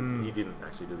 Because he didn't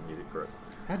actually do the music for it.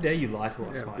 How dare you lie to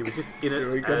us, Mike? He was just in it.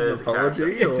 Do we get an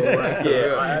apology? I was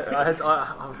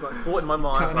like, thought in my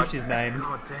mind, tarnish his name.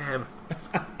 God damn.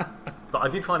 But I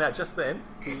did find out just then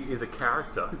he is a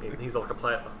character. He's like a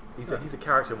player. He's a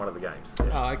character in one of the games.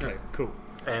 Yeah. Oh, okay, cool.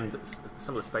 And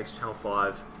some of the Space Channel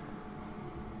 5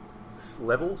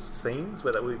 levels, scenes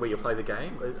where you play the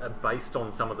game are based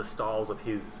on some of the styles of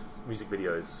his music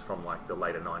videos from like the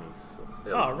later 90s,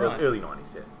 early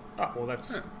 90s, yeah. Oh, well,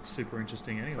 that's super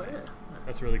interesting anyway. So, yeah.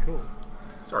 That's really cool.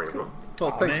 Sorry, everyone.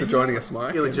 Well, thanks for joining us,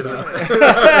 Mike. Illegitimate.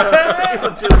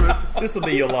 This will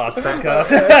be your last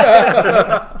podcast.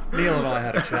 Neil and I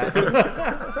had a chat.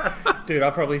 Dude,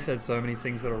 I probably said so many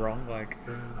things that are wrong. Like,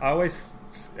 I always,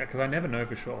 because I never know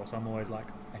for sure, so I'm always like,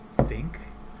 I think.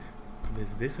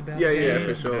 there's this about Yeah, it. yeah,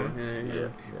 for sure. Yeah.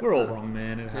 We're all wrong,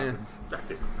 man. It happens.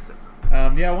 That's it.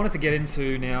 I wanted to get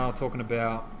into now talking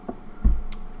about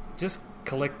just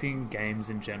collecting games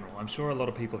in general. I'm sure a lot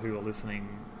of people who are listening,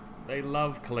 they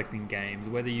love collecting games,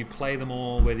 whether you play them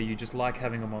all, whether you just like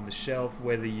having them on the shelf,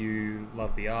 whether you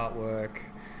love the artwork,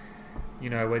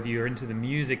 whether you're into the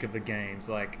music of the games,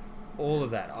 like all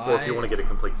of that. Or if you want to get a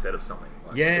complete set of something.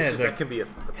 That can be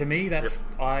to me, that's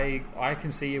I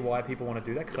can see why people want to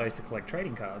do that, because I used to collect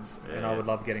trading cards, and I would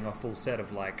love getting a full set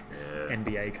of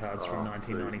NBA cards from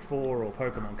 1994 or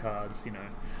Pokemon cards.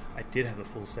 I did have a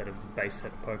full set of the base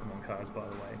set of Pokemon cards, by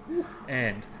the way,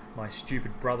 and my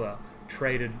stupid brother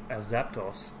traded a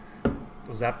Zapdos,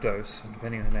 or Zapdos,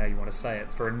 depending on how you want to say it,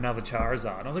 for another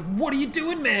Charizard. And I was like, "What are you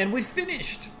doing, man? We've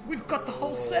finished. We've got the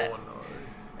whole set." No.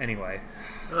 Anyway.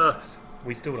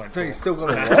 We still don't. So talk. you still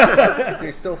got a lot? Do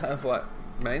you still have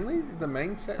mainly the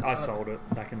main set? I sold it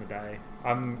back in the day.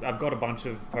 I've got a bunch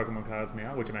of Pokemon cards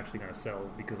now, which I'm actually going to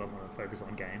sell because I want to focus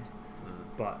on games.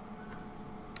 But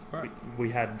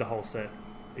we had the whole set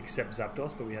except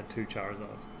Zapdos, but we had 2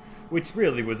 Charizards, which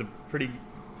really was a pretty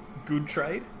good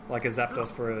trade. Like a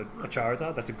Zapdos for a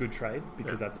Charizard, that's a good trade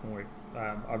because that's more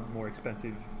a more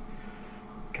expensive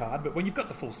card. But when you've got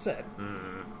the full set,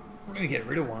 you're going to get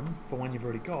rid of one for one you've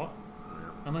already got.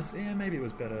 Unless, maybe it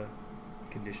was better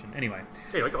condition. Anyway,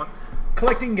 go on.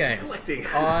 Collecting games. Collecting.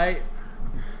 I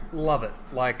love it.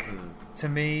 To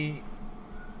me,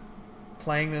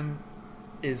 playing them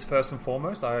is first and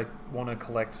foremost. I want to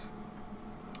collect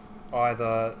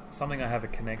either something I have a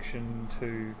connection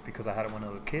to because I had it when I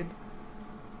was a kid.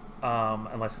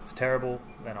 Unless it's terrible,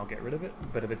 then I'll get rid of it.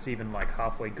 But if it's even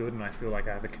halfway good and I feel like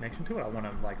I have a connection to it, I want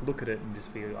to look at it and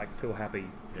just feel happy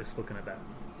just looking at that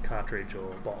cartridge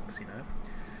or box,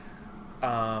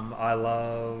 I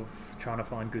love trying to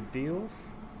find good deals,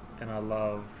 and I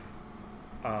love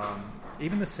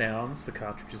even the sounds the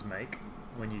cartridges make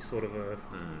when you sort of are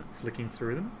flicking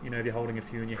through them. If you're holding a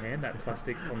few in your hand, that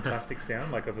plastic on plastic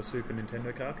sound like of a Super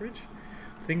Nintendo cartridge.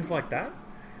 Things like that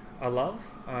I love.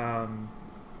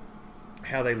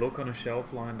 How they look on a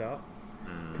shelf lined up,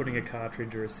 putting a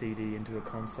cartridge or a CD into a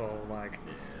console.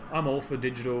 I'm all for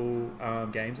digital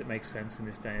games. It makes sense in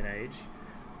this day and age.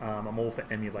 I'm all for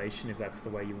emulation if that's the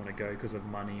way you want to go because of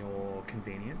money or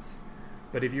convenience.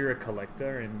 But if you're a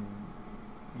collector and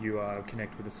you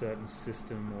connect with a certain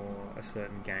system or a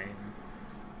certain game,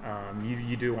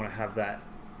 you do want to have that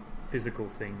physical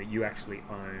thing that you actually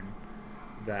own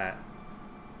that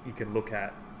you can look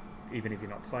at. Even if you're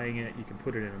not playing it, you can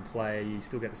put it in and play. You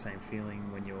still get the same feeling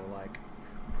when you're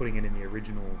putting it in the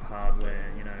original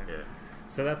hardware,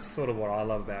 So that's sort of what I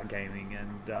love about gaming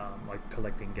and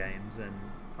collecting games. And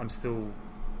I'm still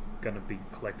going to be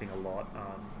collecting a lot.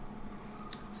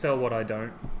 Sell what I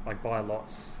don't, buy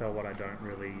lots, sell what I don't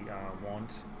really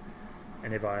want.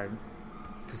 And if I,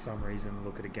 for some reason,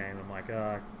 look at a game, I'm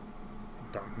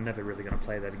I'm never really going to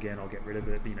play that again. I'll get rid of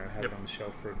it, have it on the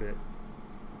shelf for a bit.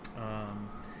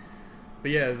 But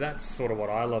yeah, that's sort of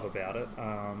what I love about it.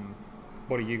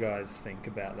 What do you guys think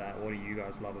about that? What do you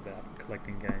guys love about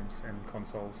collecting games and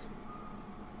consoles?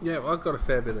 Yeah, well, I've got a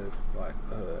fair bit of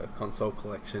console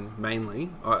collection. Mainly,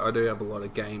 I do have a lot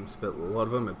of games, but a lot of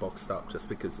them are boxed up just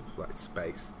because of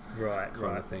space, right,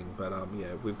 kind of thing. But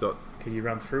we've got. Can you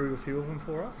run through a few of them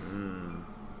for us?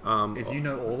 If you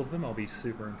know all of them, I'll be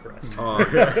super impressed.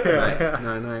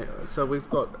 No. So we've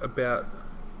got about.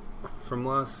 From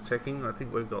last checking, I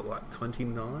think we've got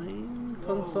 29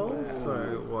 consoles.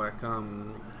 So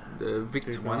the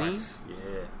VIC 20 nice.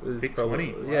 is VIC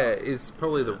probably 20? is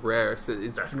probably the rarest.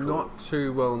 It's That's not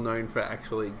too well known for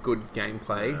actually good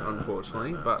gameplay,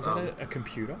 unfortunately. But is that a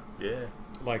computer? Yeah.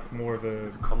 More of a...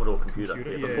 It's a Commodore computer.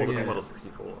 Before the yeah. Commodore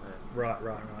 64. Right.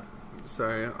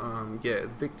 So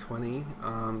VIC 20.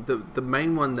 The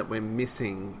main one that we're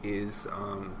missing is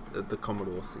the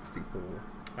Commodore 64.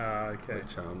 Okay.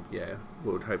 Which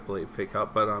would hopefully pick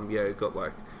up. But we've got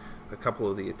a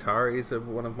couple of the Ataris are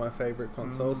one of my favourite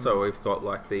consoles. So we've got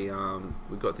the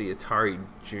Atari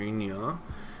Junior,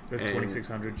 the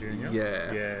 2600 Junior.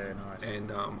 Yeah, nice. And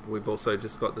we've also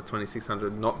just got the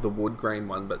 2600, not the wood grain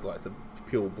one, but the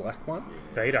pure black one.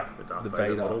 Vader. The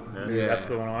Vader model. Yeah, that's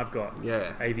the one I've got.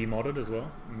 Yeah. AV modded as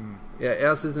well. Yeah,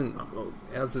 ours isn't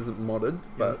modded,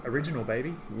 but original,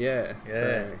 baby. Yeah.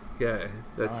 So,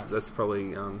 Nice. that's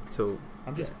probably till.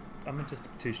 I'm just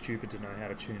too stupid to know how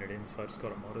to tune it in, so I just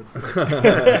got it modded.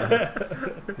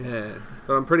 Yeah,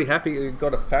 but I'm pretty happy we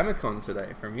got a Famicom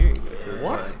today from you. Which is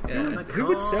what? Who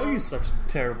would sell you such a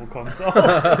terrible console?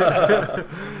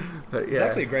 It's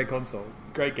actually a great console.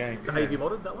 Great game. Is AV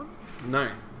modded, that one? No,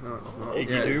 it's not. If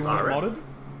you do want it modded,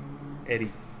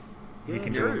 Eddie. He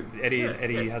can true. do it.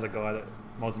 Eddie has a guy that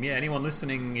mods them. Yeah, anyone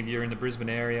listening, if you're in the Brisbane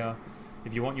area,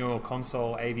 if you want your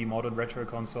console AV modded retro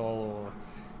console or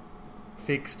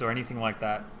fixed or anything like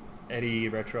that, Eddie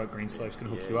Retro at Greenslopes can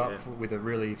hook you up with a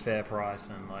really fair price.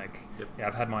 And like,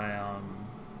 I've had my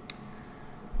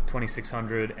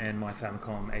 2600 and my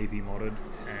Famicom AV modded,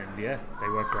 and they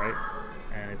work great,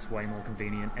 and it's way more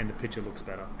convenient, and the picture looks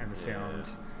better, and the sound,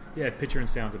 picture and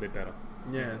sound's a bit better.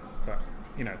 Yeah, but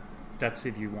that's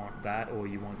if you want that or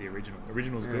you want the original.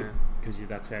 Original's good because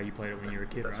that's how you played it when you were a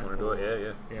kid, That's right? when I do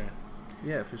it.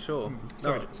 Yeah, for sure.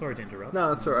 Sorry to interrupt.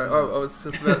 No, it's alright. I was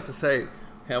just about to say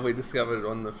how we discovered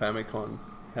on the Famicom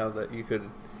how that you could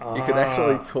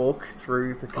actually talk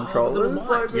through the controllers.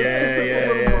 Like there's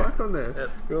a little mic on there. Yep.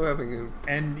 You're having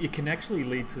and it can actually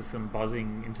lead to some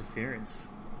buzzing interference.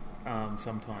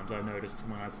 Sometimes I noticed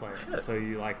when I play it. So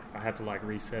I had to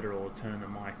reset it or turn the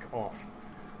mic off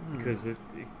because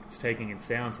it's taking in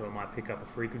sound, so it might pick up a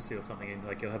frequency or something, and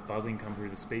you'll have buzzing come through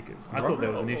the speakers. I thought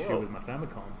there was an issue with my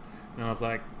Famicom, and I was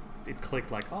like, it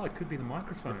clicked it could be the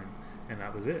microphone, and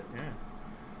that was it. Yeah.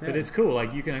 But it's cool.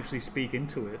 You can actually speak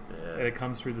into it, and it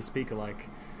comes through the speaker.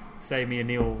 Say me and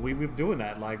Neil, we were doing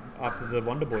that after the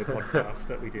Wonder Boy podcast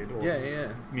that we did, or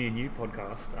me and you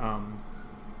podcast.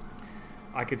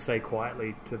 I could say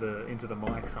quietly into the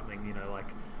mic something,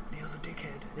 Neil's a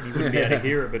dickhead, and you wouldn't be able to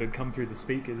hear it, but it'd come through the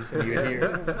speakers, and you'd hear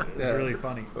it. It was really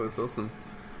funny. It was awesome.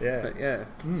 Yeah, but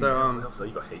So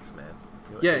you got heaps, man.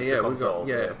 We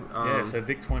got so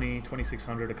VIC 20,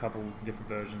 2600, a couple different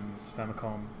versions,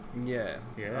 Famicom.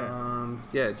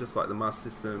 Just like the Master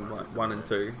System, 1 and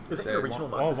 2. Is it the original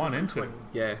Master System? 1 and 2.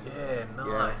 Yeah,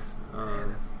 nice.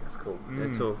 Man, that's cool.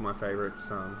 They're two of my favourites.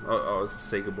 I was a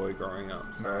Sega boy growing up,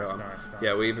 so nice.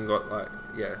 Yeah, we even got I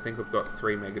think we've got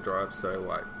 3 Mega Drives,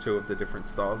 so 2 of the different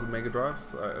styles of Mega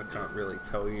Drives. So I can't really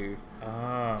tell you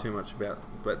too much about,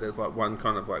 but there's one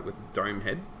kind of with a dome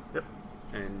head. Yep.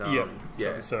 And got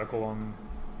the circle on.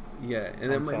 Yeah, and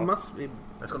then it must be.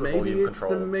 That's got maybe the it's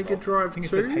the Mega Drive 2. I think it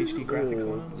says HD graphics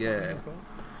on it or something as well.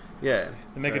 Yeah.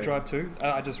 The Mega Drive 2.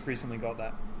 I just recently got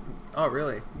that. Oh,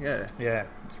 really? Yeah. Yeah,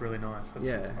 it's really nice.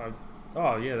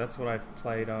 That's what I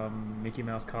played Mickey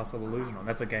Mouse Castle Illusion on.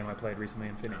 That's a game I played recently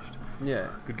and finished. Yeah.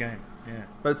 Good game, yeah.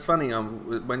 But it's funny,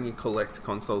 when you collect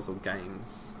consoles or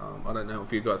games, I don't know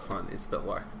if you guys find this, but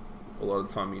a lot of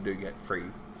the time you do get free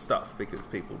stuff because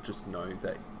people just know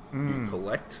that you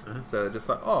collect. So they're just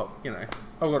I've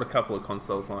got a couple of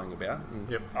consoles lying about.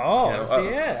 And,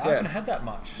 I haven't had that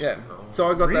much. Yeah.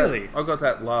 So I got that. I got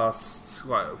that last,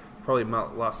 probably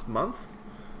last month.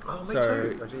 Oh, me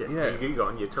too. You go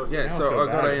on. You tell. Yeah. So I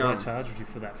got I charged you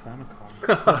for that Famicom.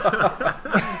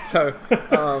 So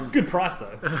it's a good price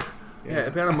though. Yeah.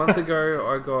 About a month ago,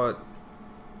 I got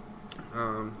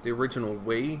the original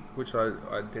Wii, which I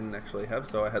didn't actually have,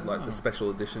 so I had the special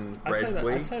edition red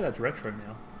Wii. I'd say that's retro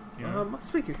now.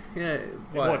 Must be,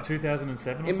 what,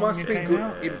 2007 or it something? Must be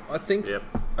good. I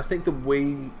think the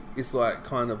Wii is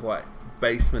kind of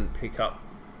basement pickup.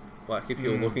 If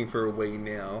you're looking for a Wii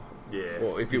now,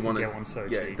 or if you want to get one so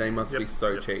cheap, they must be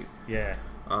so cheap. Yeah.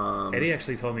 Eddie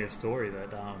actually told me a story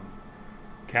that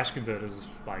Cash Converters,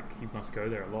 he must go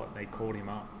there a lot. They called him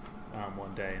up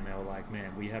one day and they were like,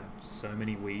 "Man, we have so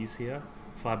many Wiis here.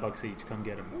 $5 each, come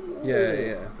get them."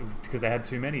 Yeah. Because they had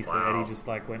too many, so Eddie just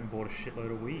went and bought a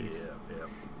shitload of Wiis.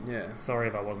 Yeah. Sorry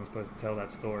if I wasn't supposed to tell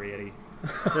that story, Eddie.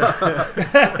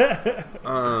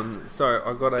 So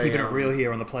I got keeping it real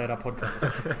here on the Play It Up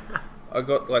podcast. I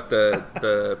got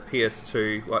the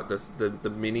PS2, the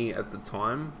mini at the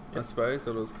time, I suppose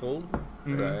that it was called.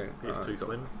 So PS2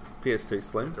 Slim. PS2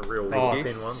 Slim, the real thin one.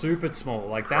 Super small.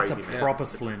 That's a proper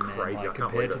slim, man. Crazy.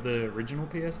 Compared to the original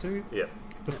PS2. Yeah.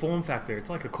 The form factor, it's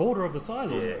a quarter of the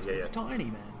size almost. It's tiny,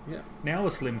 man. Yeah. Now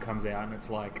a Slim comes out and it's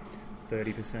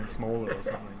 30% smaller or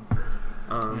something.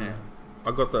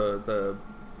 I got the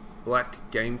black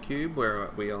GameCube where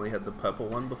we only had the purple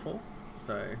one before.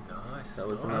 So nice. That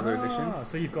was another edition.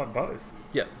 So you've got both.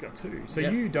 Yeah. You've got two. So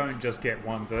you don't just get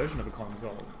one version of a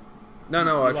console.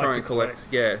 No, I try and collect.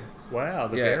 Yeah. Wow,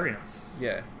 the variants.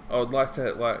 Yeah. I would like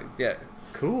to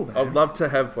Cool, man. I'd love to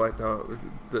have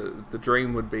the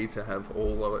dream would be to have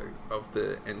all of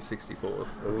the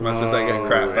N64s as much as they get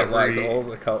crap, but all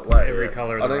the every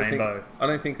color of the rainbow. I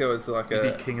don't think there was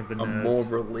a king of the a more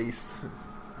released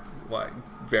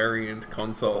variant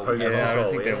console. I don't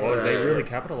think there was. They really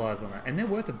capitalized on that, and they're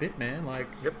worth a bit, man. I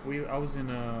was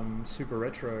in Super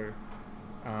Retro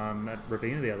at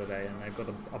Robina the other day, and they've got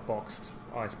a boxed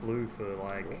Ice Blue for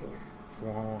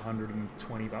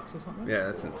 $420 or something. Yeah,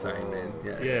 that's insane, man.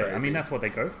 Yeah, crazy. I mean that's what they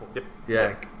go for. Yep.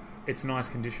 Yeah, it's nice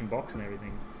condition box and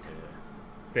everything.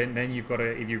 then you've got to,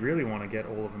 if you really want to get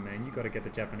all of them, man, you've got to get the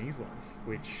Japanese ones,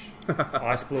 which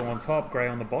ice blue on top, grey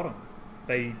on the bottom.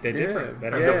 They're different. They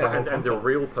don't have the whole And console. the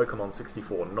real Pokemon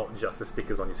 64, not just the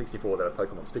stickers on your 64 that are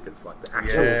Pokemon stickers, like the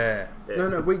actual. Yeah.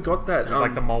 No, we got that. There's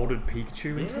like the moulded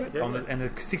Pikachu into Yeah, it, yeah. And the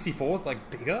 64's like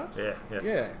bigger. Yeah.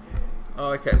 Yeah.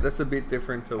 Oh, okay. That's a bit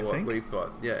different to what think. we've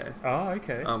got. Yeah. Oh,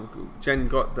 okay. Jen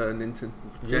got the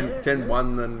Nintendo. Jen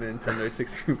won the Nintendo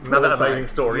 64. Another amazing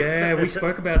story. Yeah, we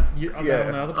spoke about on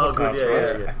the other Oh, podcast,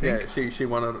 good, right? yeah. I think. Yeah, she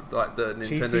won like the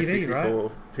Cheese Nintendo TV,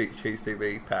 64 Cheese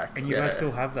TV pack. And you guys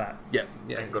still have that. Yeah,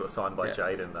 yeah. And got it signed by Yeah.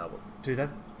 Jade and Dude, that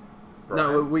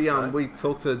No, Brian, we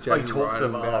talked to Jade. you talked to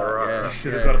them. Ryan Oh, about- right. yeah, you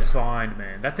should have yeah. got it signed,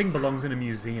 man. That thing belongs in a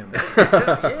museum.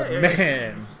 yeah.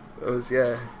 Man, It was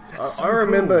yeah. That's I so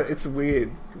remember cool. it's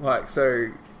weird. Like so.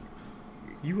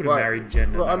 you would have Like, married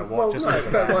Jen no matter what. Just because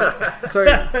of but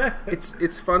that. like, so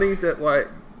it's funny that like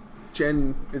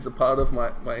Jen is a part of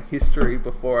my history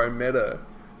before I met her,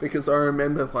 because I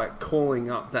remember like calling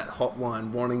up that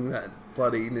hotline wanting that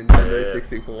bloody Nintendo Yeah.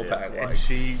 64 Yeah. pack, And like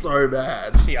she- so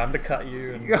bad. She undercut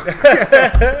you. And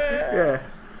Yeah,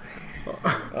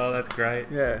 oh, that's great.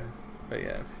 yeah, but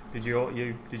yeah. Did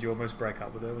you almost break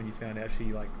up with her when you found out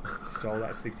she like stole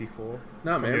that 64?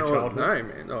 No from man, your I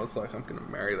childhood? was like, I'm gonna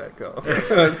marry that girl,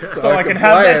 So I can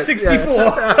have play that it. 64.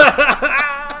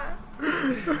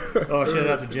 Oh, shout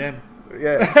out to Jen.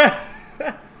 Yeah,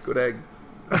 good egg.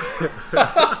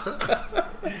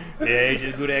 Yeah,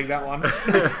 she's a good egg, that one.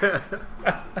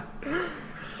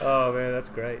 Oh man, that's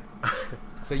great.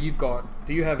 So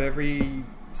do you have every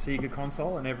Sega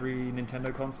console and every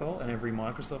Nintendo console and every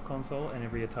Microsoft console and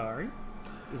every Atari?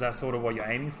 Is that sort of what you're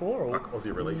aiming for? Or? Like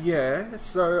Aussie release. Yeah,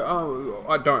 so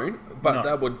I don't, but No.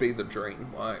 that would be the dream.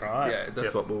 Like, Right. yeah, that's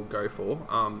Yep. what we'll go for.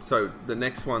 So the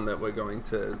next one that we're going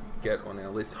to get on our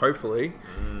list, hopefully,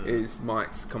 is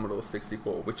Mike's Commodore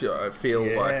 64, which I feel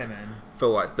Yeah, like man. for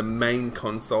like the main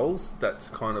consoles. That's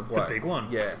kind of It's a like big one.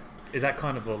 Yeah, Is that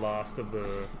kind of the last of the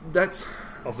that's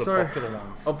so, popular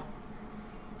ones?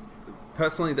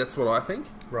 personally, that's what I think.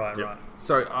 Right, Yep. right.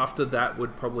 So after that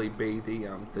would probably be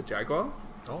the Jaguar.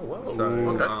 Oh wow. So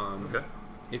okay. okay.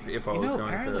 If I You was know,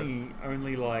 going apparently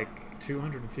only like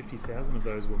 250,000 of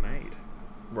those were made. to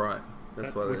right,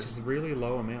 that's what it Which is. is a really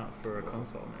low amount for a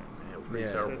console, man. Yeah, pretty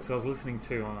Yeah. terrible. So I was listening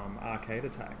to Arcade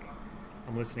Attack.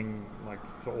 I'm listening like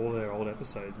to all their old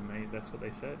episodes, and that's what they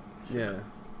said. Yeah.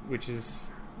 Which is,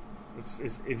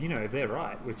 if they're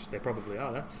right, which they probably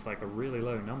are, that's like a really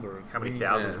low number of How many really-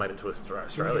 thousands Yeah. made it to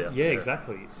Australia? Yeah,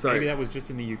 exactly. So- Maybe that was just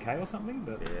in the UK or something,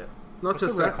 but Yeah. Not That's a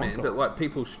just rare that, man, console. but like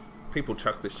people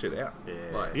chuck this shit out. Yeah.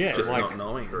 Like, Yeah, just like- not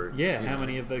knowing. True. yeah, You how know.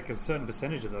 many of because a certain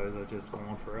percentage of those are just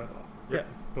gone forever. Yeah.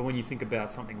 But when you think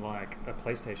about something like a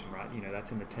PlayStation, right? You know,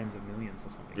 that's in the tens of millions or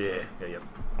something. Yeah. right? Yeah.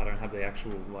 I don't have the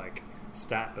actual like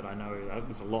stat, but I know that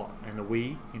was a lot. And the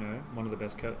Wii, you know, one of the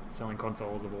best selling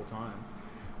consoles of all time.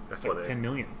 That's It's why like they're 10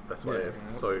 million. That's why Yeah. they're You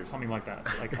know, so. something like that,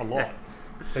 like a lot.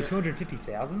 So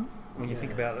 250,000 when you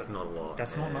think about It's it, not a lot.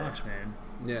 that's not much, man.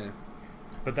 Yeah.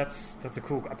 But that's a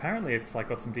cool. Apparently, it's like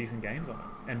got some decent games on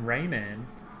it. And Rayman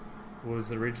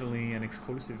was originally an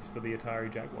exclusive for the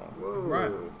Atari Jaguar. Whoa.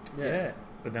 Right. Yeah.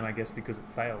 But then I guess because it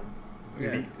failed,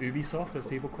 Yeah. Ubisoft, as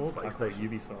people call it, I call it PlayStation.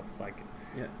 Ubisoft. Like,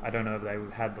 Yeah. I don't know if they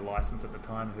had the license at the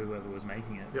time, whoever was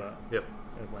making it, Yep. Yep.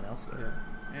 but it went elsewhere.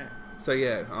 Yeah. Yeah. So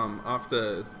yeah,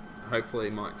 after hopefully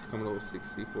Mike's Commodore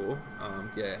 64,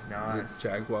 Nice. the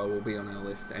Jaguar will be on our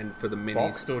list, and for the minis,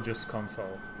 Boxed or just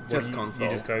console? Just you, console.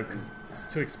 You just go because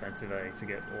it's too expensive, to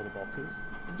get all the boxes.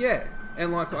 yeah,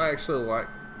 and like I actually like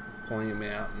pulling them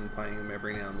out and playing them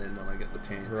every now and then when I get the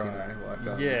chance. You know,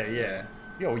 like Yeah.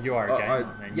 Yeah, well, you are a I- gamer,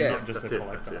 I- man. yeah, You're not just that's a it,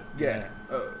 collector. that's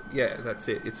it. yeah, that's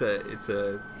it. It's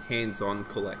a hands-on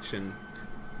collection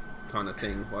kind of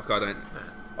thing. Like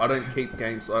I don't keep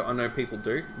games. I know people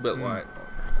do, but like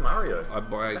It's Mario. I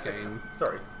buy a game.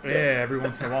 Sorry. Yeah, every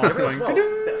once in a while it's Every once going. in a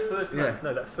while, that first, Yeah.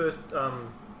 that first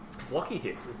block he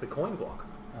hits is the coin block,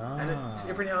 and it, just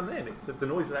every now and then the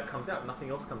noise of that comes out, nothing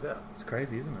else comes out. It's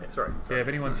crazy, isn't it? Yeah, sorry. Yeah, if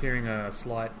anyone's hearing a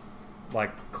slight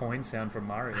like coin sound from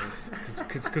Mario,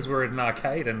 because we're at an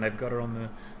arcade and they've got it on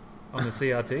the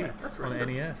CRT Yeah, that's on the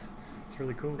really good. NES. It's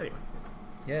really cool. Anyway,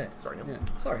 Yeah. sorry. Neil. Yeah.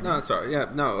 Sorry. No, sorry. Yeah,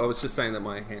 no. I was just saying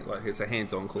that it's a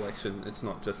hands-on collection. It's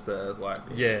not just a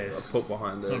Yes. put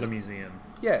behind It's the not a museum.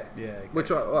 yeah Yeah. Okay.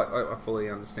 Which I fully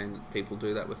understand that people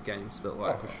do that with games, but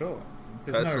like Oh, for sure.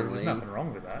 There's personally- nothing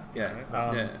wrong with that. you yeah,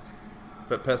 know? yeah.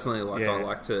 But personally, like yeah. I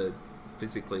like to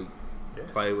physically Yeah.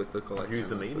 play with the collection. Use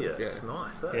the I suppose, media. Yeah. It's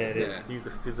nice. Yeah, it is. Use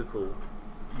the physical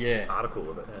Yeah. article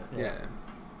of it. Yeah.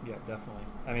 Yeah, definitely.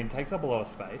 I mean, it takes up a lot of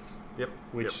space, Yep.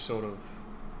 which Yep. sort of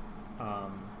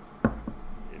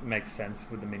it makes sense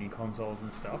with the mini consoles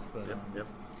and stuff. But Yep.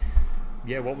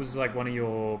 yeah, what was like one of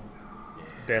your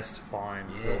best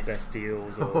finds or Yes. best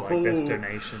deals or like best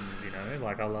donations? You know,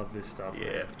 like I love this stuff.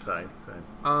 Yeah, same.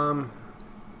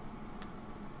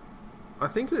 I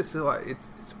think it's like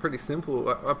it's pretty simple.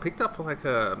 I picked up like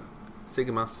a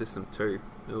Sega Master System 2.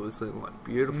 It was in like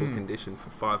beautiful condition for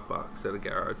 $5 at a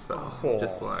garage sale. Oh.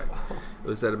 Just like it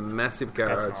was at a massive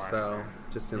garage nice, sale. man.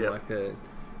 Just in Yep. like it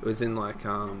was in like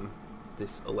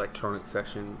this electronic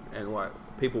section, and like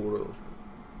people would have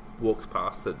walked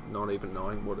past it not even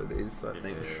knowing what it is. I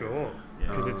think For sure, Yeah.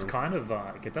 because it's kind of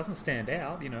like it doesn't stand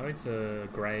out. You know, it's a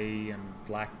grey and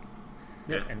black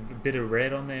Yeah. and a bit of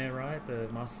red on there, right? The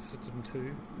Master System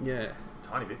 2. yeah.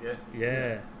 Tiny bit, yeah.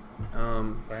 Yeah,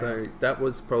 So that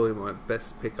was probably my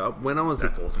best pickup when I was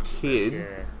That's a awesome. kid.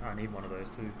 yeah. I need one of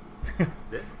those too.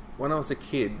 Yeah. When I was a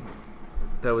kid,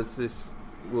 there was this.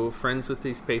 We were friends with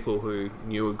these people who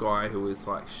knew a guy who was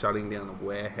like shutting down a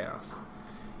warehouse,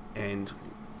 and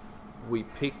we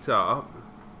picked up.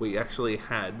 We actually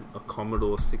had a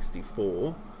Commodore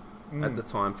 64 at the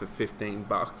time for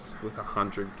 $15 with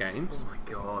 100 games, Oh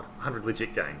my god. 100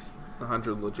 legit games.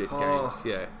 100 legit Oh. games.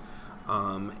 Yeah. Oh,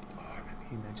 I remember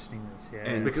you mentioning this. Yeah,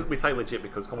 And- Because we say legit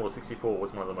because Commodore 64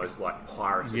 was one of the most like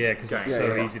pirated Yeah, 'cause it's games. so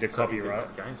ever. easy to copy, easy to right?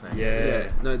 copy games, man. Yeah.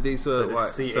 Yeah. No, these are So like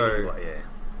to see so. any, yeah.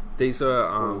 These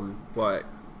are like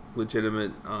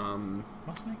legitimate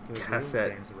must make the cassette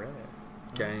real games rare.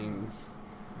 games.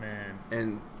 Man,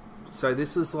 And so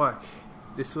this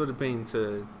would have been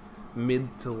to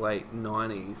mid to late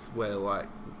 90s, where like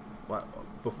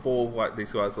before like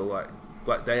these guys were like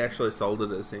they actually sold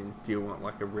it as in, do you want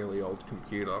like a really old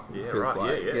computer? Yeah, Because,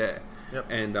 right, like, yeah. Yep.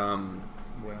 And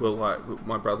well, like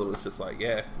my brother was just like,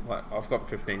 yeah, like I've got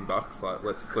 $15, like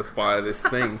let's buy this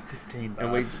thing. $15.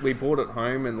 And we bought it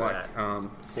home and like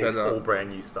set it all up.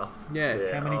 brand new stuff.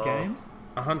 Yeah. How many Oh. games?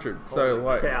 100. So Holy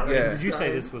like cow, yeah. Did you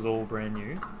say this was all brand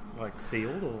new, like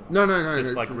sealed, or No. just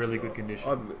this like is- really good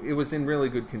condition? It was in really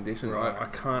good condition. Right. I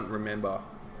can't remember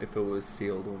if it was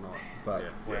sealed or not, but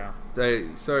Yeah.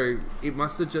 Wow. so it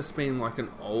must have just been like an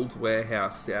old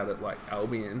warehouse out at like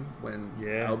Albion when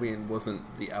Yeah. Albion wasn't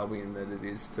the Albion that it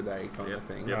is today, kind Yep. of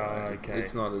thing. Yep. Oh, okay.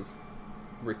 It's not as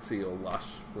ritzy or lush.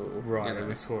 Or, Right, you know. it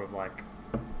was sort of like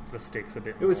the sticks a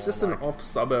bit. It was more, just like, an off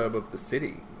suburb of the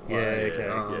city. Yeah,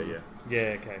 okay. Yeah.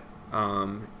 Yeah, okay.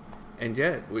 And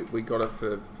yeah, we got it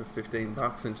for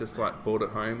 $15 and just like bought it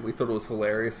home. We thought it was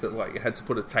hilarious that like you had to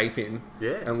put a tape in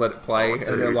Yeah. and let it play, Oh, and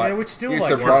dude. then like Yeah, which still, used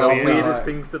like, to trips run me off out. and, Weirdest like,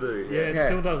 things to do. Yeah, it Yeah.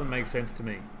 still doesn't make sense to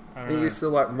me. I You don't know. used to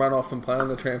like run off and play on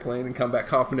the trampoline and come back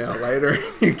half an hour later.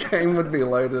 Your game would be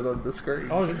loaded on the screen.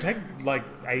 Oh, does it take like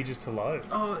ages to load?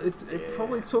 Oh, it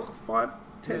probably took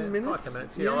 5-10 minutes. 5-10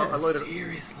 minutes. Yeah, I loaded it.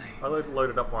 Seriously? I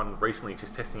loaded up one recently,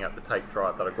 just testing out the tape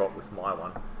drive that I got with my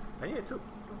one, and yeah, it took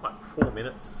like 4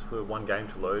 minutes for one game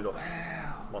to load off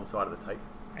one side of the tape.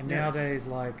 And Yeah. nowadays,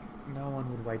 like, no one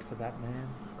would wait for that, man.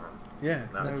 Yeah,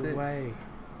 No, No that's it. way.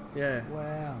 Yeah.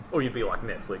 Wow. Or you'd be like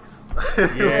Netflix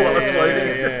Yeah, while it's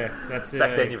loading. yeah. That's it.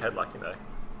 Back then, you had like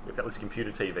if that was a computer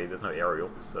TV, there's no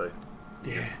aerial, so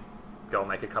Yeah. go and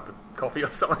make a cup of coffee or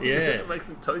something. Yeah. Make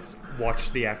some toast.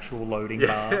 Watch the actual loading Yeah,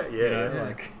 bar. yeah, you know, yeah.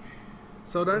 like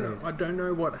So I don't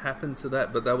know what happened to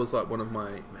that, but that was like one of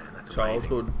my that's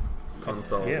childhood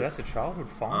consoles. yeah, that's a childhood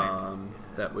find.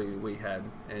 that we had,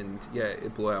 and yeah,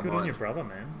 it blew our Good on mind. your brother,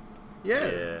 man. Yeah,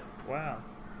 Yeah. Wow,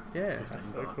 yeah,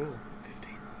 that's so $15. cool. $15.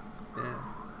 yeah.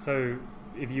 So,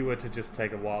 if you were to just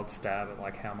take a wild stab at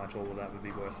like how much all of that would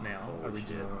be worth now, Holy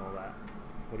original shit. and all that,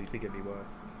 what do you think it'd be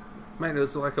worth? Mate, it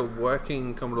was like a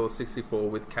working Commodore 64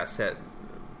 with cassette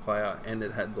player, and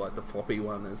it had like the floppy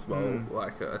one as well. Mm.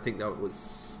 Like I think that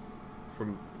was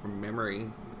from memory.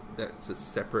 That's a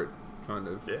separate kind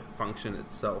of Yeah. function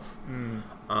itself.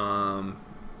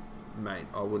 Mate,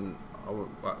 I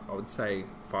would say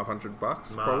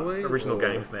 $500 probably. Original or-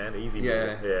 games, man. Easy.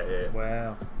 Yeah. Yeah.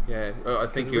 Wow. Yeah, I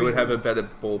think 'Cause you would have a original- better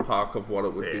ballpark of what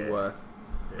it would be Yeah. worth.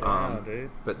 Wow, dude.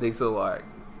 But these are like,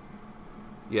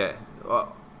 yeah,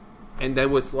 and there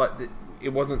was like, it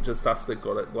wasn't just us that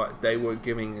got it. Like they were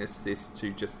giving us this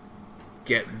to just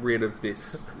get rid of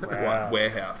this Wow. like,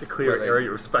 warehouse To clear where an they-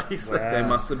 area of space. Wow. They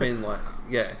must have been like,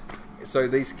 yeah. So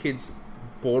these kids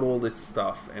bought all this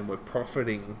stuff and were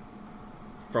profiting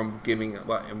from giving it,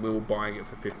 like, and we were buying it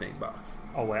for $15.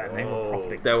 Oh wow, and they were Oh.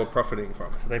 profiting. They were profiting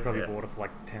from it. So they probably Yeah. bought it for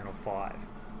like 10 or 5.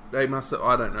 They must have,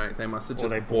 I don't know, they must have Or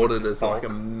just they bought bought it just as like a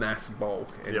bulk. mass bulk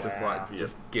and Yeah. just Wow. like,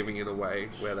 just giving it away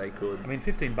where they could. I mean,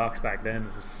 $15 back then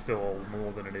is still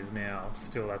more than it is now.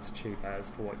 Still, that's cheap as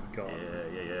for what you got.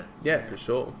 Yeah. Yeah, for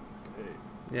sure.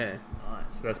 Yeah.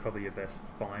 Nice. So that's probably your best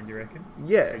find, you reckon?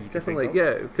 Yeah, that you can definitely. think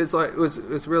of? Yeah, because like it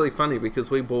was really funny because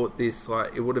we bought this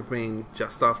like it would have been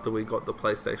just after we got the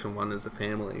PlayStation 1 as a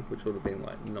family, which would have been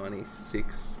like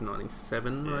 96,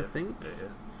 97, I think. Yeah.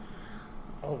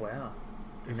 Oh wow!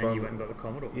 And then you went and got the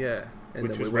Commodore. Yeah, and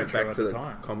Which then was we went retro back at to the the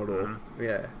time. Commodore. Mm-hmm.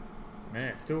 Yeah,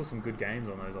 Man, still some good games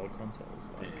on those old consoles.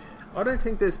 Like, I don't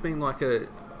think there's been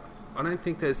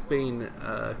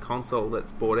a console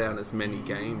that's brought out as many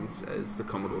games as the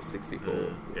Commodore 64.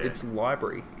 Yeah. Its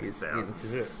library is thousands.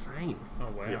 Is it? insane.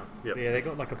 Oh wow! Yep. Yeah, they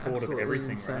got like a port of Absolutely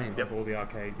everything, insane. right? Yep. Like all the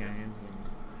arcade games.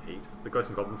 And Heaps. The Ghosts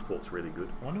and Goblins port's really good.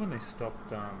 I wonder when they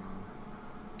stopped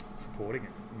supporting it,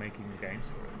 making games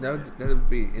for it. That would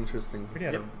be interesting.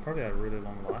 Probably had a really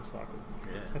long life cycle.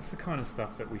 Yeah. That's the kind of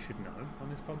stuff that we should know on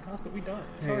this podcast, but we don't.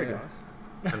 Sorry, Yeah. guys.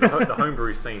 And the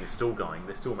homebrew scene is still going.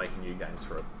 They're still making new games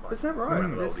for it. Like, Is that right?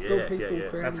 around the There's world. still Yeah, people yeah.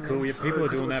 creating That's cool. this? Yeah, So- people are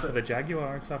because doing it that was for the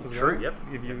Jaguar and stuff as True, well. yep.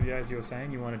 If you, as you were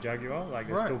saying, you want a Jaguar, like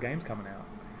there's Right. still games coming out.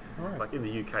 Right. Like in the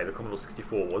UK, the Commodore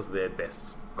 64 was their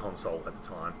best console at the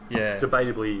time. Yeah.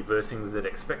 Debatably versing the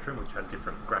ZX Spectrum, which had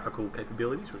different graphical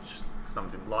capabilities, which some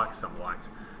didn't like, some liked.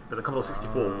 But the Commodore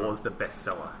 64 was the best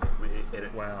seller.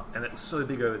 Wow. And it was so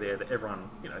big over there that everyone,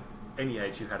 any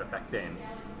age who had it back then,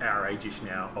 our age-ish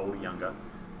now, older, younger,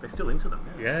 they're still into them.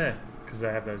 Yeah, because they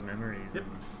have those memories Yep.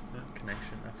 and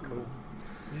connection. That's cool.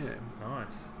 Yeah.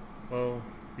 Nice. Well,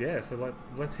 yeah. So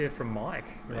let's hear from Mike.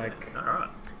 Like, All right.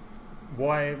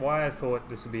 why I thought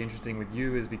this would be interesting with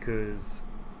you is because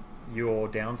you're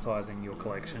downsizing your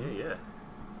collection. Yeah.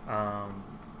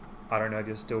 I don't know if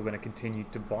you're still going to continue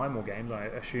to buy more games. I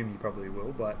assume you probably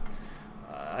will, but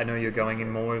I know you're going in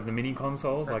more of the mini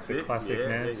consoles, That's like the it. classic Yeah,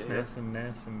 NES, yeah. SNES, and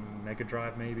NES, and Mega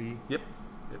Drive, maybe. Yep.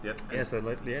 Yeah. So do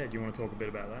you want to talk a bit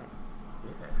about that?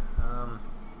 Yeah.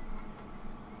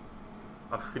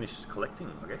 I've finished collecting,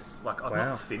 I guess. Like I've Wow.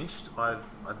 not finished. I've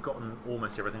gotten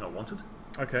almost everything I wanted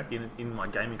Okay. in my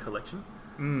gaming collection,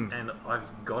 Mm. and I've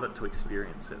got it to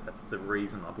experience it. That's the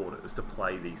reason I bought it, was to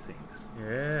play these things.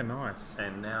 Yeah. Nice.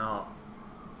 And now,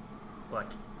 like,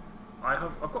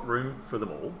 I've got room for them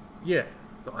all, Yeah.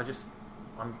 but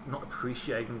I'm not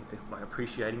appreciating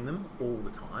them all the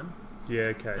time. Yeah.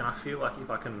 Okay. And I feel like if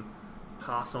I can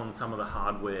pass on some of the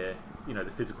hardware, the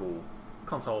physical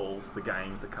consoles, the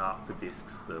games, the carts, the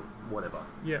discs, the whatever,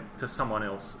 Yeah. to someone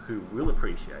else who will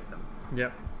appreciate them, Yeah.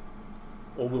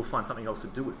 or will find something else to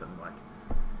do with them, like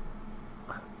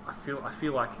I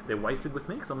feel like they're wasted with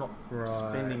me because I'm not Right.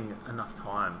 spending enough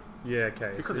time, Yeah.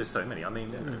 Okay. because So- there's so many. I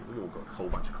mean, we all got a whole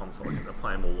bunch of consoles and I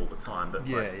play them all the time, but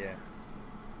yeah. like, Yeah.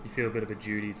 You feel a bit of a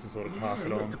duty to sort of pass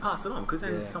it on. to pass it on, because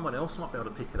then Yeah. someone else might be able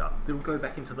to pick it up. It'll go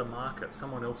back into the market.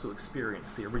 Someone else will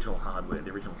experience the original hardware,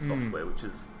 the original software, which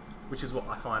is what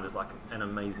I find is like an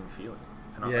amazing feeling.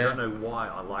 And I Yeah. don't know why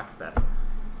I liked that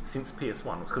since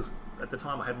PS1, because at the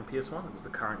time I had my PS1, it was the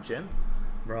current gen,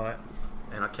 Right.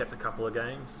 and I kept a couple of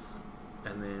games,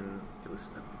 and then it was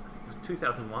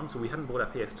 2001, so we hadn't bought our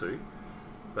PS2,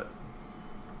 but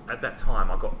at that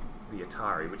time I got the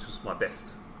Atari, which was my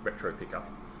best retro pickup.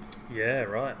 Yeah.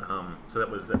 Right. So that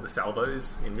was at the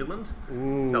Salvos in Midland,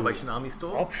 Ooh. Salvation Army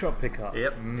store. Op shop pickup.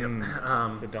 Yep, Mm.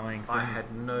 yep. It's a dying thing. I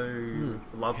had no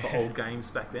love for old games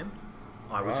back then.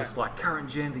 I was Right. just like, current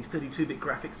gen, these 32-bit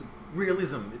graphics,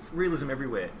 realism. It's realism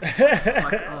everywhere. It's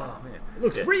like, oh man, It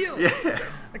looks Yeah. real. Yeah,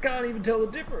 I can't even tell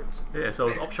the difference. yeah. So I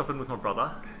was op shopping with my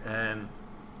brother, and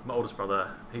my oldest brother,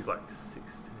 he's like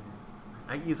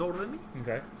 8 years older than me.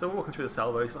 Okay. So we're walking through the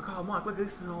salvo. He's like, "Oh, Mike, look,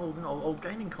 this is an old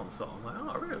gaming console." I'm like,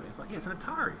 "Oh, really?" He's like, "Yeah, it's an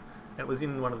Atari." And it was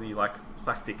in one of the like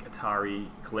plastic Atari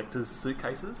collector's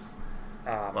suitcases.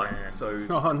 Ah, Like man. so.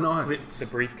 Oh, nice. clipped- The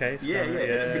briefcase. Yeah, kinda? yeah.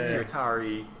 It fits your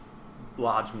Atari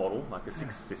large model, like the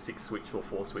six switch or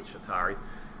 4 switch Atari,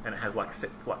 and it has like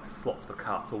slots for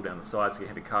carts all down the sides. So you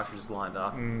have your cartridges lined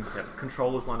up, you have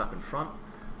controllers lined up in front.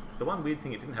 The one weird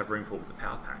thing it didn't have room for was the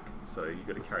power pack, so you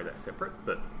got to carry that separate.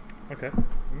 But Okay.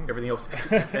 everything else,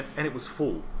 and it was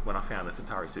full when I found this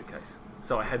Atari suitcase.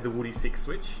 So I had the Woody 6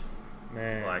 switch,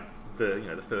 Man. like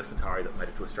the first Atari that made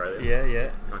it to Australia. Yeah,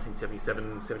 yeah.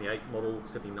 1977, 78 model,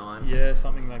 79. Yeah,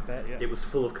 something like that, yeah. It was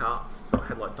full of carts, so I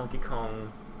had like Donkey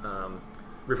Kong,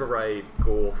 River Raid,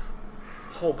 Gorf,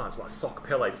 a whole bunch, like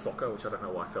Pele Soccer, which I don't know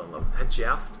why I fell in love with. I had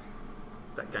Joust.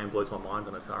 That game blows my mind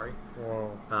on Atari.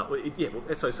 Whoa.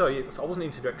 So I wasn't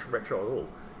into retro at all.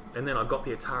 And then I got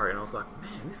the Atari and I was like,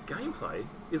 man, this gameplay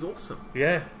is awesome.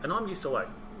 Yeah, And I'm used to like,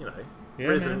 Yeah,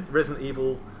 Resident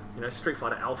Evil, Street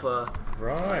Fighter Alpha,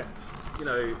 right.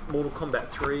 Mortal Kombat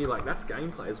 3, like that's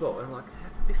gameplay as well. And I'm like,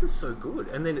 this is so good.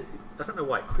 And then I don't know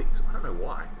why it clicked. I don't know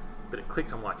why. but it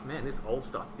clicked. I'm like, man, this old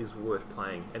stuff is worth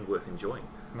playing and worth enjoying.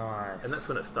 Nice. And that's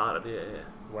when it started. Yeah.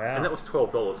 Wow. And that was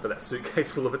 $12 for that suitcase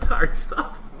full of Atari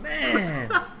stuff. Man.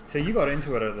 So you got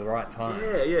into it at the right time.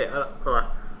 Yeah. All right.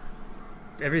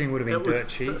 Everything would have been It was dirt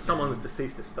cheap. someone's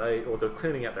deceased estate, or they're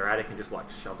cleaning out their attic and just like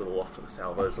shoved it all off to the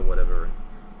salvos or whatever. And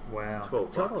Wow.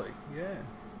 $12. Totally. Yeah.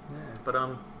 But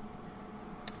 $12.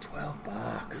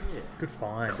 yeah. Good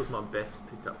find. That was my best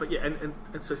pickup. But yeah, and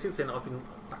so since then I've been,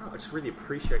 I don't know, I just really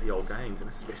appreciate the old games, and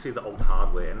especially the old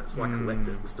hardware, and that's why I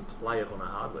collected, was to play it on the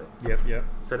hardware. Yep.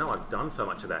 So now I've done so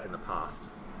much of that in the past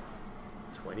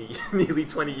nearly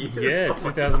 20 years. Yeah, Oh my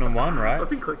 2001, God. right? I've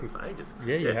been collecting for ages.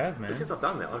 Yeah, you have, man. But since I've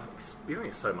done that, I've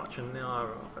experienced so much, and now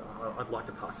I'd like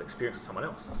to pass the experience to someone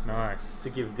else. Nice. To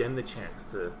give them the chance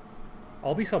to...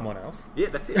 I'll be someone else. Yeah,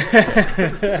 that's it.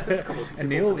 That's Commodore 64 And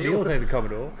Neil for will take the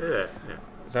Commodore. Yeah.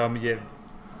 So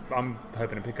I'm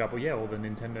hoping to pick up. Well, all the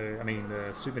the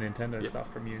Super Nintendo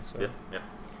stuff from you. So Yeah.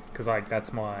 because that's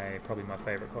probably my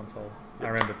favorite console. Yep.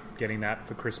 I remember getting that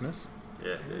for Christmas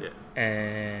Yeah.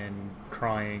 and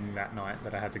crying that night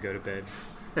that I had to go to bed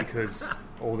because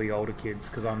all the older kids,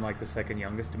 because I'm like the second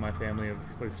youngest in my family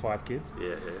with 5 kids.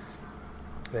 Yeah.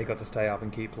 They got to stay up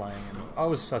and keep playing, and I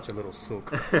was such a little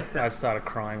sook. I started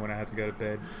crying when I had to go to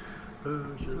bed. Oh,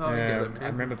 I get it, man. I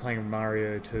remember playing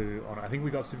Mario 2 on. I think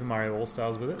we got Super Mario All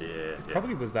Stars with it. Yeah. It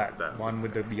probably was that That's one the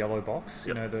with the best. yellow box,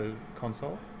 Yep. the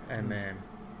console. And man,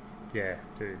 yeah,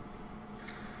 dude.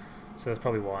 So that's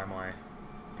probably why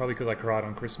probably because I cried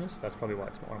on Christmas. That's probably why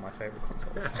it's one of my favorite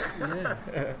consoles.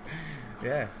 Yeah.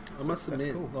 Yeah, I must that's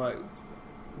admit, cool. like,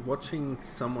 watching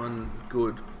someone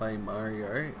good play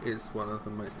Mario is one of the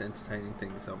most entertaining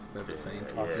things I've ever seen.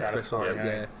 Oh, it's satisfying,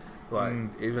 Yeah. Like,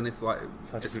 even if, like,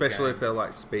 Such a good especially game. if they're,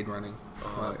 like, speed running.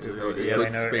 Oh, Like, dude, a yeah, good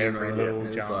they know speed every run, little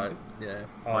it's jump. like, yeah.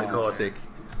 Oh My God. Sick.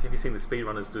 Have you seen the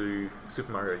speedrunners do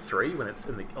Super Mario 3 when it's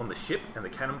on the ship and the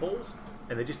cannonballs?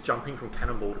 And they're just jumping from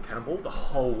cannonball to cannonball, the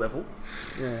whole level,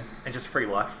 Yeah. and just free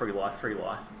life.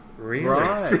 Really?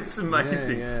 Right. It's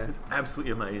amazing. Yeah. It's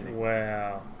absolutely amazing.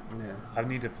 Wow. Yeah. I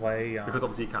need to play. Because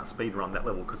obviously you can't speed run that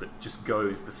level because it just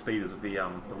goes the speed of the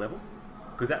level.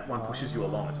 Because that one pushes you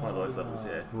along. It's one of those levels,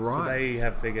 yeah. Right. So they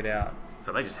have figured out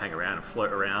So they just hang around and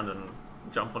float around and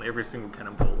jump on every single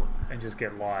cannonball. and just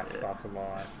get life Yeah. after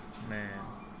life. Man,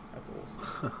 that's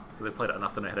awesome. So they've played it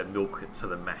enough to know how to milk it to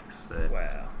the max.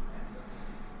 Wow.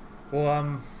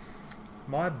 Well,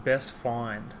 my best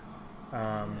find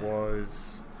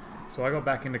was... So I got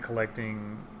back into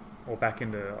collecting, or back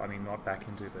into, not back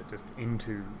into, but just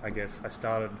into, I guess. I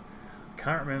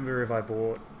can't remember if I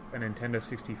bought a Nintendo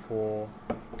 64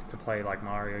 to play like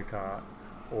Mario Kart,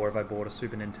 or if I bought a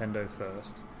Super Nintendo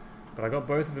first. But I got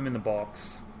both of them in the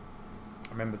box.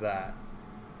 I remember that.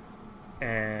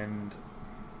 And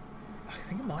I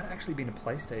think it might have actually been a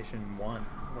PlayStation 1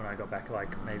 when I got back,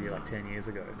 maybe 10 years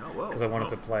ago. Oh, wow. Because I wanted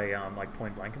to play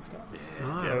Point Blank and stuff.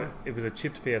 Oh, So right. it was a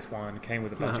chipped PS1, came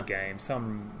with a bunch of games,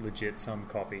 some legit, some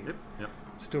copy. Yep.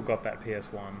 Still got that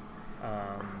PS1.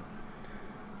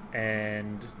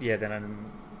 And yeah,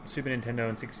 then Super Nintendo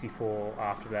and 64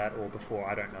 after that, or before,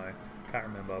 I don't know. Can't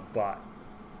remember. But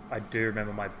I do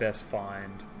remember my best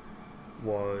find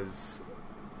was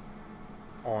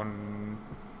on...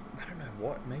 I don't know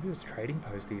what, maybe it was Trading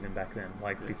Post even back then,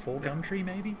 before Gumtree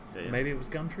maybe? Yeah. Maybe it was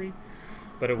Gumtree.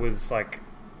 But it was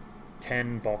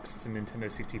 10 boxed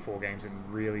Nintendo 64 games in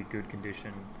really good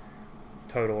condition,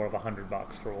 total of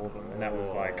 $100 for all of them. And that was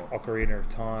Ocarina of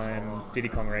Time, Diddy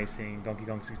Kong Racing, Donkey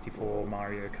Kong 64,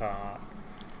 Mario Kart,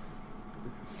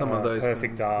 Some of those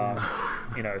Perfect games, Dark,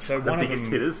 so The one of biggest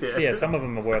them, hitters, yeah. so yeah, some of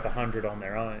them are worth 100 on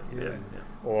their own, Yeah.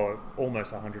 or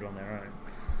almost 100 on their own.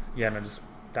 Yeah, and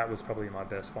that was probably my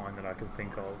best find that I can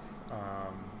think of.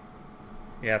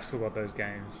 I've still got those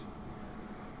games,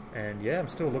 and yeah, I'm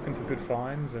still looking for good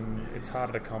finds, and it's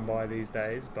harder to come by these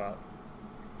days, but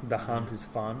the hunt is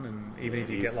fun, and even if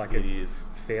you get it is.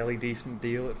 fairly decent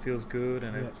deal, it feels good,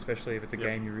 and Yeah. especially if it's a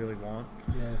game you really want.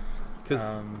 Yeah. Because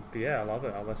But yeah, I love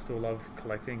it. I still love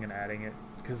collecting and adding it,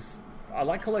 because I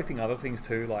like collecting other things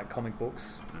too, like comic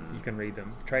books. You can read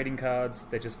them. Trading cards,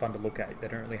 they're just fun to look at. They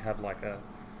don't really have a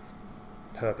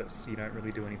purpose. You don't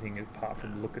really do anything apart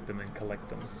from look at them and collect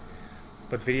them.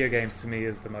 But video games to me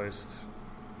is the most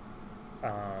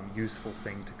useful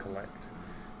thing to collect,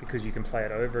 because you can play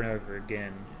it over and over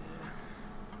again,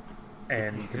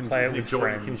 and you can play it with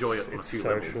friends. You can enjoy it on a it's few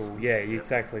social. levels. Yeah,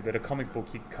 exactly. But a comic book,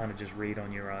 you can kind of just read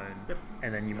on your own, Yep.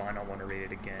 and then you might not want to read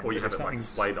it again. Or you But have if it something's-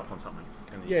 splayed up on something.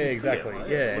 And you Yeah, can see exactly. it,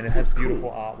 Yeah, and it looks has cool.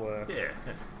 beautiful artwork. Yeah.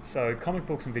 So comic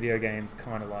books and video games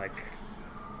kind of like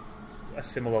a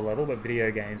similar level, but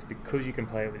video games, because you can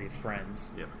play it with your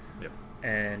friends Yep.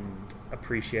 and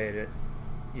appreciate it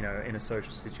you know, in a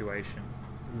social situation,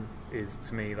 is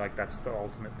to me like that's the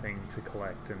ultimate thing to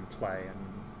collect and play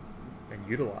and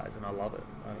utilize, and I love it.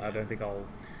 I don't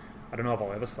know if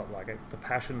I'll ever stop. Like the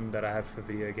passion that I have for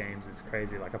video games is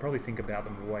crazy. Like I probably think about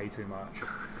them way too much,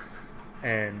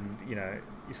 and you know,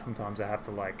 sometimes I have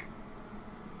to like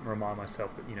remind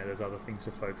myself that, you know, there's other things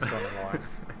to focus on in life.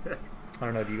 I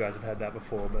don't know if you guys have had that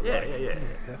before, but yeah,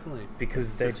 definitely,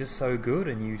 because they're just so good,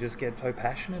 and you just get so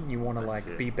passionate, and you want to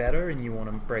like be better, and you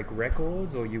want to break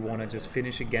records, or you want to just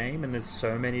finish a game, and there's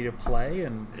so many to play,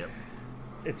 and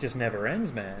it just never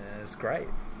ends, man. It's great,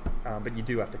 but you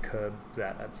do have to curb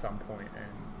that at some point and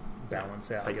balance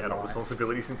out. Take adult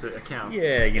responsibilities into account.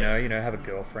 Yeah, you know, have a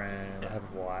girlfriend, have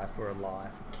a wife or a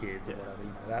life, or kids or whatever. You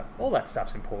know, that all that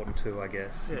stuff's important too, I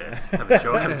guess. Yeah, have a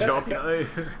job, you know.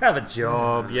 Have a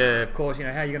job, yeah, of course. You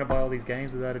know, how are you going to buy all these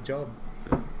games without a job?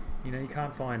 You know, you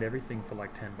can't find everything for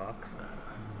like $10.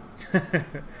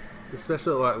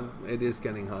 Especially like it is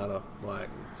getting harder, like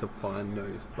to find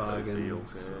those bargains.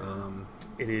 Deals,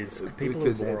 it is people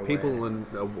because are more people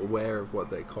are aware of what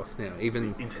they cost now.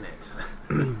 Even the internet.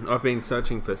 I've been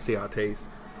searching for CRTs,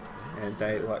 and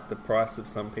they like the price of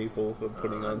some people for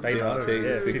putting on they know,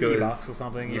 CRTs $50 because or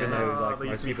something. Even though like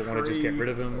most people want to just get rid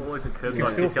of them, you can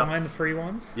still find the free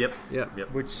ones. Yep.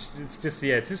 Which it's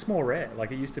just more rare.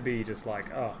 Like it used to be just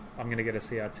like, oh, I'm going to get a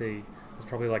CRT. There's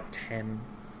probably like 10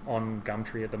 on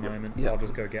Gumtree at the moment. I'll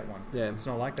just go get one. It's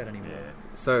not like that anymore.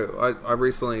 So I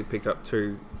recently picked up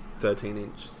two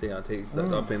 13-inch CRTs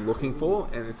that I've been looking for,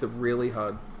 and it's a really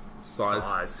hard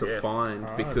size to find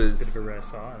because it's a bit of a rare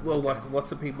size. Well, like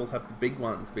lots of people have the big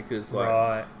ones because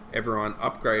like everyone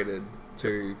upgraded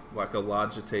to like a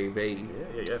larger TV,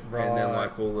 and then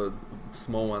like all the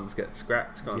small ones get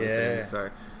scrapped kind of thing.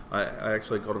 So I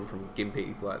actually got them from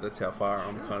Gympie. Like that's how far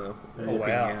I'm kind of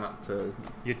walking out to.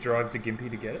 You drove to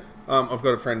Gympie to get it? I've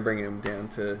got a friend bringing them down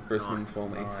to Brisbane for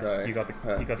me. Nice. So you got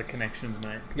the connections,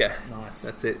 mate. Yeah, nice.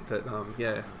 That's it. But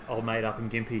old mate up in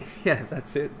Gympie. Yeah,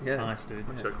 that's it. Yeah, nice dude.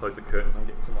 I'm sure close the curtains. I'm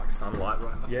getting some like sunlight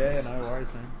right now. Yeah, no worries,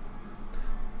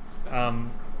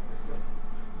 man.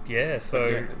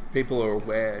 So people are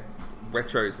aware.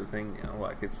 Retro's the thing now.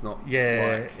 Like it's not.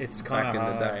 Like it's kind of back in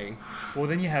the day. Well,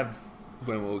 then you have.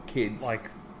 When we were kids.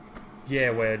 Like,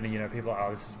 where, you know, people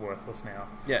are, this is worthless now.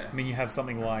 Yeah. I mean, you have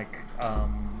something like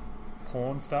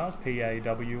Pawn Stars,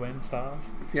 PAWN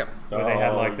Stars. Yep. Where they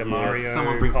had, like, the Mario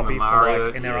copy for,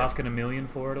 like, and they're asking $1 million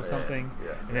for it or something.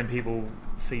 Yeah. And then people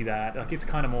see that. Like, it's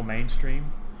kind of more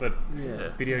mainstream, but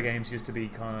video games used to be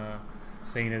kind of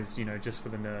seen as, you know, just for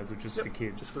the nerds or just for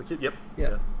kids. Just for the kids,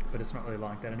 Yeah. But it's not really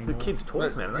like that anymore. The kids'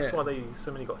 toys, man, and that's why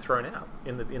so many got thrown out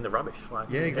in the rubbish.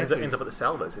 Like, exactly. Ends up at the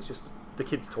salvos. It's just the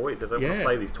kids' toys. They don't want to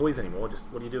play these toys anymore. Just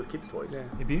what do you do with kids' toys? Yeah.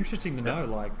 It'd be interesting to know,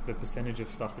 like, the percentage of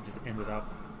stuff that just ended up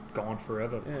gone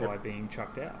forever by being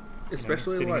chucked out.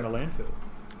 Especially sitting in a landfill.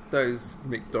 Those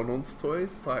McDonald's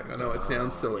toys, like I know it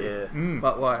sounds silly,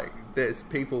 but like there's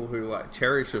people who like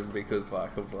cherish them because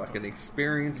like of like an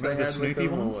experience they had with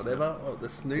them or whatever. Oh, the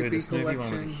Snoopy collection,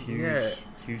 one was a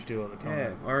huge deal at the time.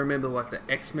 Yeah, I remember like the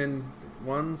X-Men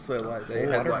ones where like they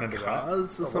had like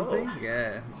cars or something.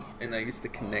 Yeah, and they used to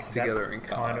connect together in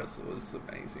cars. It was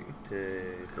amazing.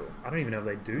 Dude, it's cool. I don't even know if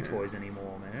they do toys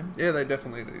anymore, man. Yeah, they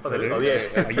definitely do. They do?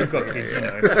 Yeah. You've got kids, you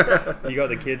know. You got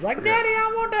the kids like, Daddy,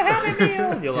 I want to have a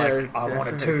meal. You're like, I want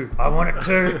it too. I want it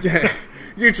too. Yeah,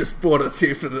 you just brought us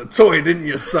here for the toy, didn't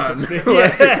you, son?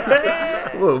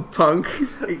 Little punk,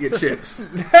 eat your chips.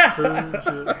 Get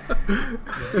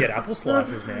apple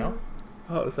slices now.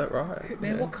 Oh, is that right?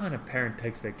 Man, what kind of parent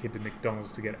takes their kid to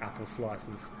McDonald's to get apple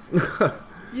slices?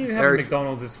 You have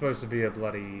McDonald's is supposed to be a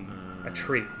bloody a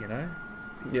treat, you know?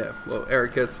 Yeah, well,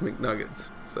 Eric gets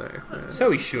McNuggets, so...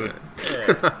 So he should.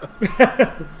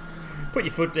 Put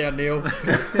your foot down, Neil.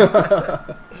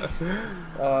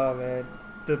 Oh, man.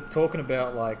 Talking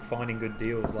about, like, finding good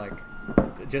deals, like,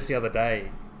 just the other day,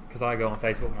 because I go on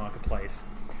Facebook Marketplace,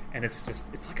 and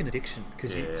it's like an addiction,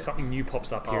 because something new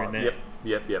pops up here and there.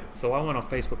 Yep. So I went on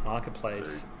Facebook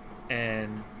Marketplace,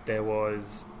 and there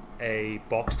was a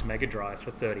boxed Mega Drive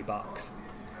for $30.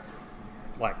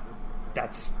 Like,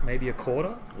 that's maybe a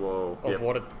quarter of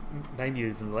what it, maybe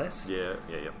even less. Yeah.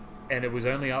 And it was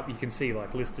only up, you can see,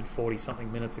 like, listed 46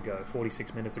 minutes ago.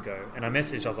 And I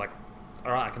messaged, I was like,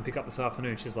 all right, I can pick up this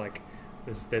afternoon. She's like,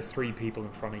 there's 3 people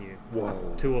in front of you.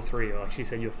 Whoa. 2 or 3. Like, she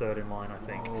said you're third in line, I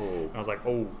think. Whoa. And I was like,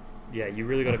 oh, yeah, you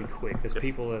really got to be quick. There's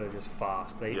people that are just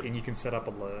fast. And you can set up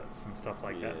alerts and stuff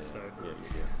like that. So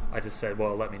I just said,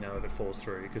 well, let me know if it falls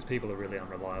through, because people are really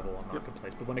unreliable on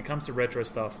Marketplace. But when it comes to retro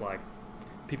stuff, like,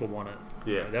 people want it.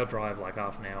 Yeah. You know, they'll drive like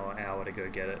half an hour to go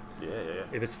get it. Yeah.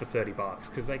 If it's for $30,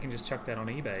 because they can just chuck that on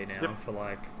eBay now for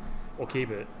like or keep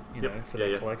it, you Yep. know, for Yeah,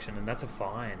 the yeah. collection, and that's a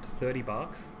find.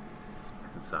 $30.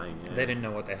 That's insane. Yeah. They didn't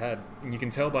know what they had, and you can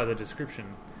tell by the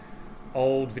description.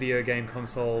 Old video game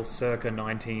console, circa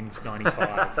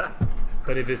 1995.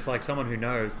 But if it's like someone who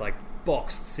knows, like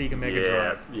boxed Sega Mega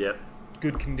Drive, Yeah.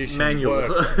 good condition, Manual.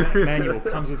 works, manual,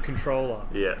 comes with controller.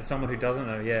 Yeah. For someone who doesn't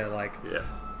know, like Yeah.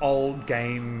 old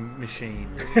game machine.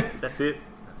 That's it.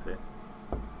 That's it.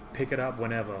 Pick it up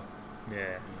whenever.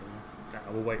 Yeah. Nah,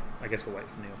 we'll wait. I guess we'll wait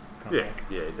for Neil. Come Yeah. back.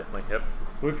 Yeah. Definitely. Yep.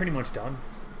 We're pretty much done.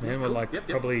 Yeah, Then we're cool. like Yep.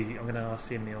 probably. I'm going to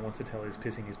ask if Neil wants to tell his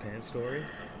pissing his pants story. Yeah.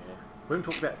 We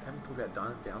haven't talked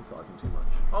about downsizing too much.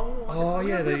 Oh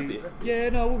yeah, we have a bit. yeah.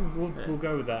 No, we'll Yeah. we'll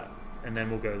go with that, and then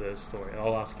we'll go to the story.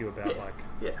 I'll ask you about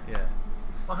Yeah. yeah.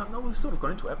 No, we've sort of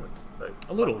gone into it, haven't we? Though?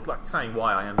 A little. Like saying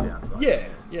why I am downsizing.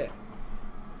 Yeah.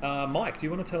 Mike, do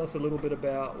you want to tell us a little bit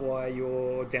about why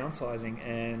you're downsizing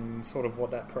and sort of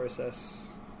what that process,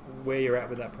 where you're at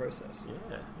with that process?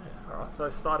 Yeah. All right. So I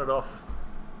started off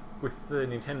with the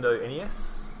Nintendo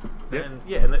NES. Yep.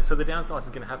 And so the downside is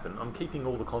going to happen. I'm keeping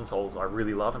all the consoles I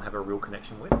really love and have a real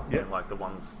connection with, Yep. and like the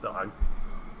ones that I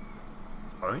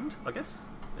owned, I guess,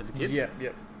 as a kid. Yeah.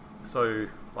 So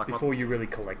like Before you really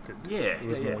collected, Yeah, it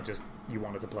was yeah. more just you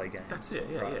wanted to play games. that's it.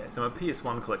 Yeah, Right. yeah. So my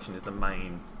PS1 collection is the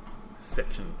main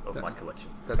section of my collection.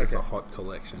 That is Okay. a hot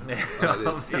collection. Yeah.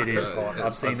 It is hot.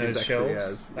 I've seen those sexy shelves.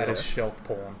 as, That yeah. is shelf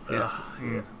porn. Yeah.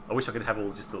 Yeah. I wish I could have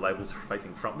all just the labels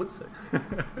facing frontwards. So.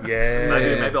 Yeah.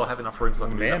 maybe I'll have enough room so I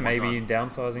can do Yeah, that one maybe time.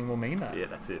 downsizing will mean that. Yeah,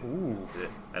 that's it. Ooh. That's it.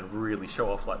 And really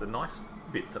show off like the nice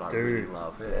bits that I Dude, really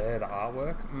love. yeah, the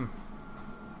artwork.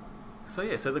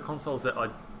 So the consoles that I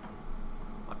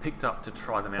picked up to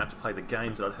try them out, to play the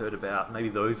games that I'd heard about, maybe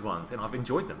those ones, and I've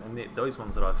enjoyed them. And those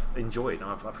ones that I've enjoyed, and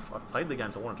I've played the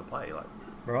games I wanted to play. Like,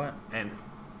 Right. and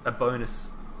a bonus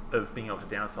of being able to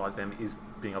downsize them is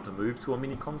being able to move to a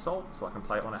mini console, so I can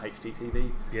play it on a HD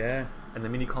TV. Yeah. And the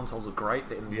mini consoles are great.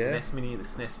 The Yeah. NES Mini, the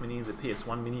SNES Mini, the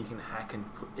PS1 Mini. You can hack and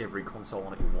put every console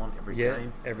on it you want, every Yeah.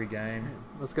 game. Every game.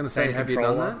 I was going to Same say, have you done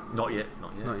controller. that? Not yet.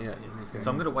 Not yet. Okay. So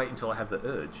I'm going to wait until I have the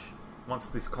urge. Once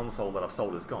this console that I've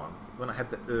sold is gone, when I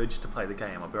have the urge to play the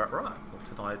game, I'll be like, right,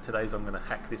 well, today's I'm going to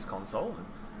hack this console and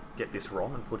get this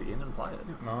ROM and put it in and play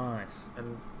it. Nice.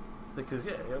 And because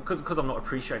I'm not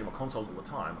appreciating my consoles all the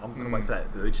time, I'm going to wait for that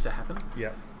urge to happen.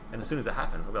 Yeah. And as soon as it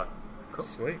happens, I'll be like, cool,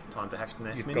 Sweet. time to hack the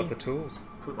NES You've Mini. got the tools.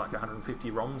 Put like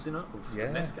 150 ROMs in it of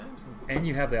Yeah. NES games. And And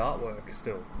you have the artwork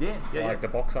still. yeah, Like the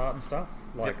box art and stuff.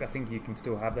 Like, Yep. I think you can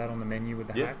still have that on the menu with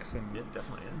the yeah, hacks, and yeah,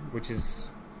 definitely. which is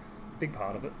a big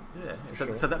part of it. Yeah. For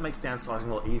sure. So that makes downsizing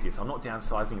a lot easier. So I'm not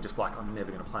downsizing just like I'm never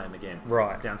going to play them again.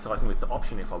 Right. I'm downsizing with the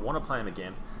option if I want to play them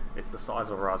again, it's the size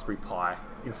of a Raspberry Pi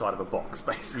inside of a box,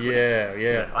 basically.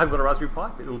 Yeah. I've got a Raspberry Pi,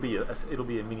 but it'll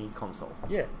be a mini console.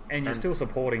 Yeah, and you're And- still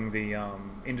supporting the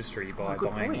industry by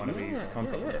Good buying point. one of these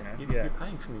consoles. Yeah. You know? You're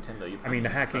paying for Nintendo. You're I mean, the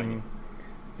paying for Sony. hacking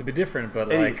is a bit different, but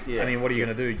It like, is, yeah. I mean, what are you Yeah.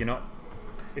 going to do? You're not.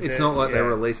 if It's they're- not like they're yeah.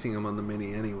 releasing them on the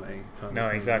Mini anyway. kind No,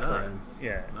 of thing. exactly. So-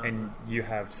 Yeah, No, and no. you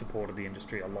have supported the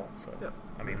industry a lot. So, Yep.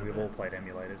 I mean, we've all played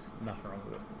emulators. Nothing wrong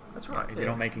with it. That's You know, right. if yeah. you're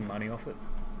not making money off it,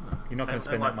 No. you're not going to And-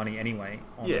 spend and that like- money anyway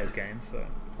on Yeah. those games. So,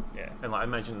 yeah. And like,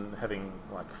 imagine having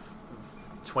like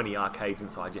 20 arcades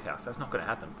inside your house. That's not going to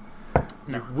happen.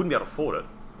 No. You wouldn't be able to afford it.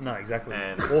 No, exactly.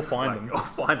 And Or find like, them. Or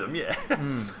find them, yeah.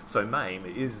 So MAME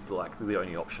is like the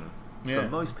only option Yeah. for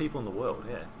most people in the world.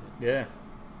 Yeah. Yeah.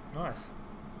 Nice.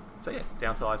 So yeah,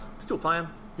 downsize. Still play them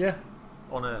Yeah.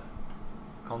 on a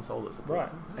console that Right.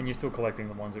 supports them. And you're still collecting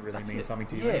the ones that really That's mean it. something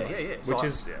to you. Yeah, anyway, yeah, yeah. So Which I-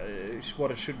 is what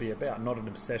it should be about, not an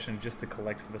obsession just to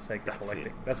collect for the sake of That's it.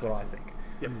 collecting. That's what I That's it. think.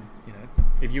 Yep. You know,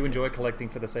 if you enjoy collecting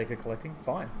for the sake of collecting,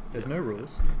 fine. There's no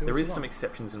rules. Do There what is you some want.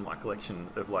 exceptions in my collection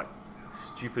of like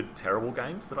stupid, terrible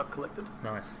games that I've collected,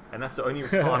 Nice. and that's the only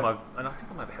time and I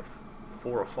think I might have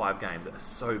 4 or 5 games that are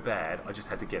so bad I just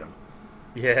had to get them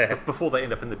Yeah. before they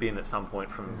end up in the bin at some point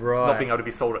from Right. not being able to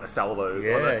be sold at a Salvos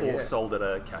Yeah, or yeah. sold at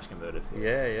a cash converters.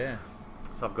 Yeah, yeah.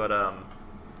 So I've got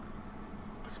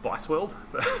Spice World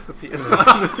for PS1.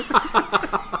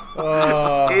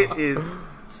 Oh, It is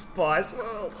Spice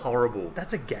World. horrible.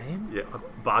 That's a game? Yeah,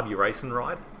 Barbie Race and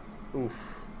Ride.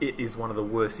 Oof. It is one of the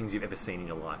worst things you've ever seen in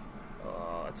your life.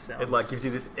 Oh, it sounds... It like gives you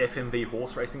this FMV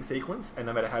horse racing sequence, and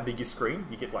no matter how big your screen,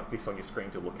 you get like this on your screen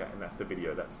to look at, and that's the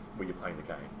video. That's where you're playing the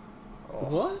game.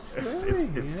 What? It's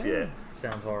Really? yeah.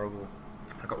 Sounds horrible.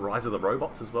 I got Rise of the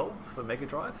Robots as well for Mega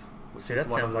Drive. Which See, is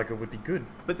that one sounds of the- like it would be good.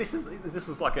 But this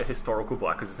is like a historical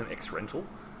buy because it's an X rental.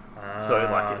 Ah, So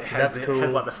like it so has, that's cool. it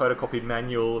has like the photocopied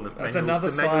manual and the That's manuals- another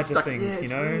the manual's side to stuck- things, yeah, you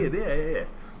it's know? Weird.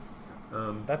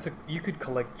 Yeah. That's a... You could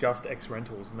collect just X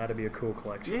rentals, and that'd be a cool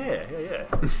collection. Yeah.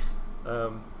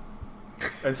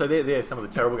 And so they're some of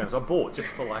the terrible games I bought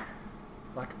just for like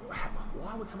Like,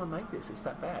 why would someone make this? It's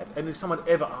that bad. And if someone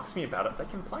ever asks me about it, they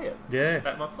can play it. Yeah.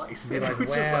 At my place. Be like, Which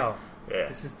is wow, yeah.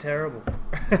 this is terrible.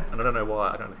 And I don't know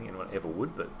why. I don't think anyone ever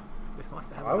would, but it's nice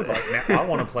to have. I would it like. there. Now, I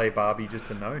want to play Barbie just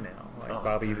to know now, like Oh,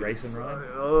 Barbie dude, Race it's and Ride.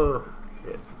 Oh,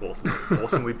 yeah, it's awesome.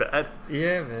 Awesomely bad.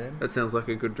 Yeah, man. That sounds like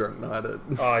a good drunk night at.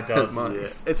 Oh, it does. at Yeah.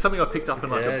 Mike's. It's something I picked up in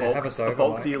like Yeah, a have us bulk,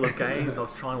 over, Mike. deal of games. I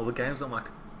was trying all the games. I'm like,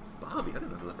 Barbie. I didn't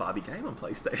know there was a Barbie game on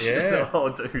PlayStation. Yeah. Oh,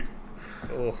 dude.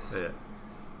 Oh. Yeah.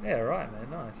 Yeah, right, man.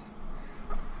 Nice.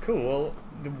 Cool. Well,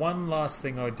 the one last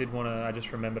thing I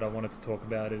just remembered I wanted to talk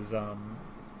about is,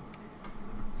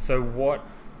 so what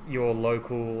your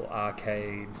local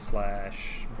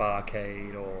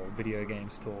arcade/barcade or video game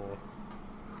store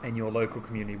and your local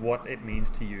community, what it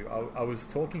means to you. I was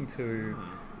talking to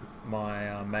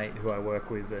my mate who I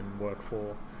work with and work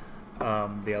for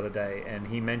the other day, and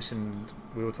he mentioned,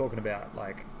 we were talking about,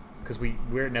 like, because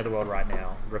we're at Netherworld right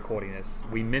now recording this.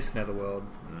 We miss Netherworld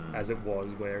as it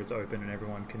was, where it's open and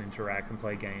everyone can interact and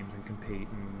play games and compete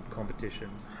in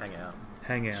competitions, Hang out.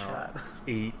 chat,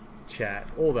 eat, chat,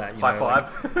 all that. High five.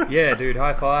 Like, yeah, dude,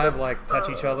 high five, like touch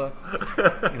each other,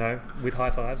 with high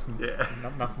fives. And Yeah.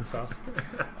 nothing sus.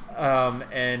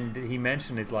 And he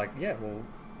mentioned, is like, yeah, well,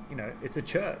 it's a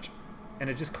church, and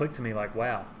it just clicked to me like,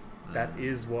 wow, that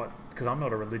is what. Because I'm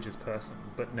not a religious person,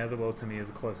 but Netherworld to me is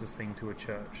the closest thing to a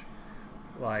church.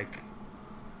 Like,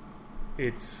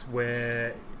 it's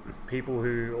where people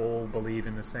who all believe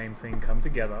in the same thing come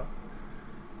together.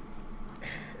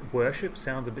 Worship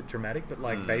sounds a bit dramatic, but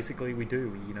like basically we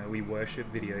do. We worship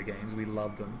video games. We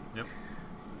love them. Yep.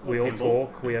 We all Pinball.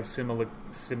 talk. We have similar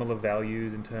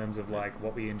values in terms of like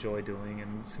what we enjoy doing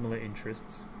and similar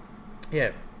interests.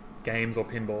 Yeah, games or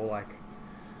pinball, like.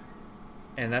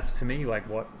 And that's to me like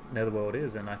what Netherworld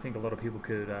is, and I think a lot of people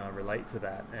could relate to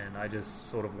that. And I just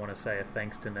sort of want to say a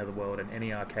thanks to Netherworld and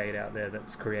any arcade out there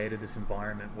that's created this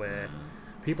environment where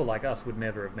people like us would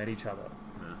never have met each other.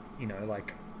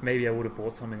 Like maybe I would have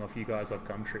bought something off you guys off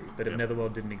Gumtree, but if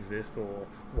Netherworld didn't exist, or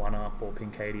One Up or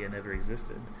Pincadia never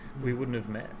existed, we wouldn't have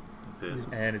met. That's it.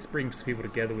 And it brings people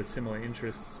together with similar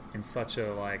interests in such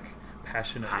a like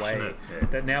passionate way yeah.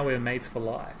 that now we're mates for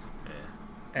life. Yeah.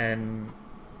 And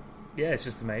yeah, it's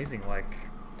just amazing. Like,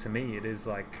 to me, it is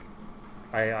like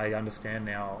I understand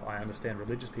now. I understand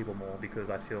religious people more because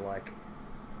I feel like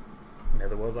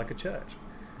Netherworld's like a church.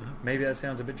 Maybe that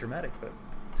sounds a bit dramatic, but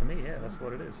to me, yeah, that's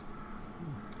what it is.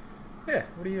 Yeah,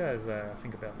 what do you guys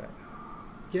think about that?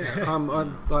 Yeah, I'm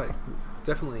like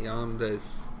definitely.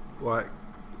 There's like,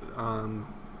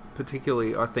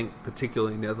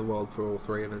 particularly Netherworld for all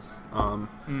three of us.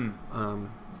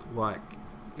 Like,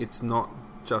 it's not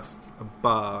just a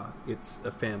bar; it's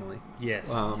a family. Yes,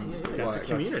 That's a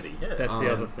community. Yeah. That's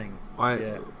the other thing.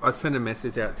 I sent a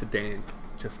message out to Dan,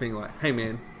 just being like, "Hey,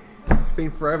 man, it's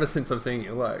been forever since I've seen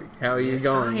you. Like, how are you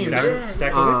going?" Same. You know?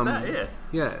 Stack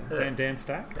Yeah. Dan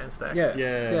Stack? Dan Stacks. Yeah.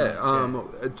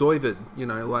 Doivid,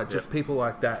 just people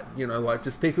like that, like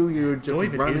just people you would just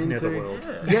Doivid run is into. Netherworld.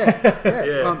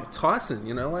 Yeah. Tyson,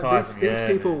 like Tyson,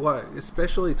 there's people like,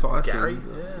 especially Tyson.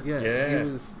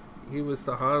 Gary, He was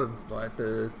the heart of like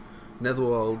the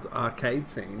Netherworld arcade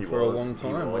scene for a long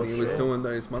time when he was doing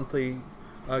those monthly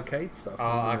arcade stuff.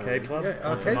 Arcade Club? Yeah,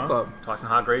 Once a Arcade month? Club. Tyson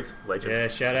Hargreaves, legend. Yeah,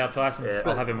 shout out Tyson. Yeah.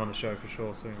 I'll have him on the show for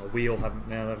sure soon. Or we'll have him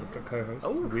now. They've got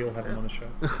co-hosts. We'll have him on the show.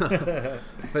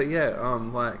 But yeah,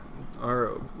 like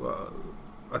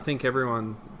I think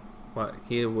everyone like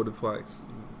here would have like.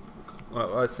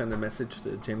 I sent a message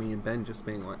to Jimmy and Ben, just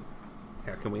being like,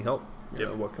 "How can we help?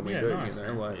 What can we do? Nice,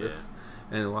 man. It's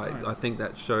and like Nice. I think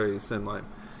that shows and like."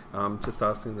 Just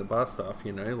asking the bar staff,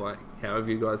 like, how have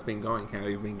you guys been going? How have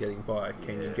you been getting by?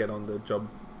 Can you get on the job?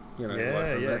 Like,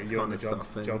 and that You're on kind the of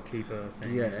stuff. And, JobKeeper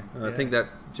thing. yeah, and I think that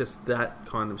just that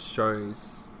kind of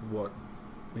shows what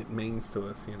it means to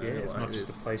us. Yeah, it's like, not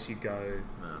just a place you go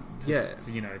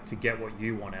to get what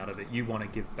you want out of it. You want to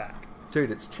give back.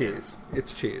 Dude, it's cheers.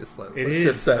 It's cheers. Let's is.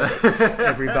 just say it.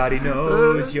 Everybody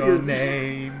knows your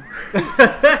name.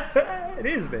 It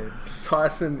is, man.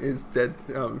 Tyson is dead.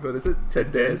 What is it?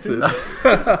 Ted Danson.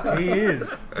 He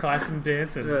is Tyson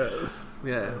Danson.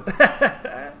 Yeah.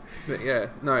 But yeah,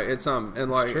 no, it's and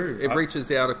like it's true. It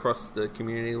reaches out across the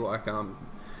community, like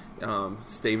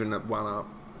Stephen at One Up,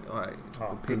 like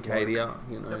Pincadia,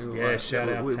 Yeah, like, shout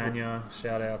out Tanya,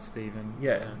 shout out Stephen.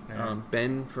 Yeah,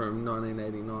 Ben from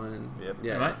 1989. Yep.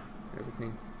 Yeah, Mate.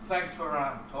 everything. Thanks for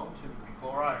talking to me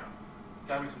before. I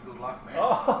gave me some good luck, man.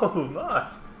 Oh,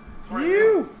 nice.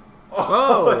 You.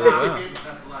 Oh, Nah,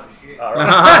 that's a load of shit. All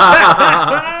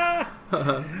right.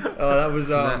 Oh, that was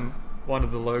one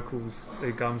of the locals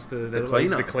who comes to The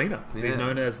Cleaner. The Cleaner. Yeah. He's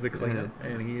known as the Cleaner, Yeah.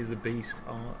 and he is a beast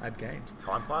at games.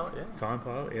 Time Pilot, yeah. Time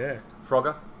Pilot, yeah.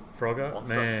 Frogger. Frogger,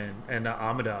 Monster. man, and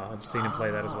Armadar. I've seen him play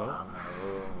that as well.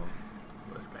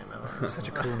 No. Worst game ever. Such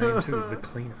a cool name too, the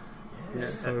Cleaner. Yeah.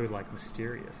 It's so like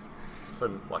mysterious.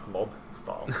 So like mob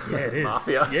style. Yeah, it is.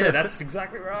 Mafia. Yeah, that's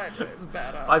exactly right. It's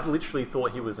badass. I literally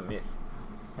thought he was a myth.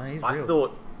 No, he's I real.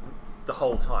 thought the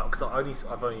whole time because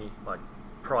I've only like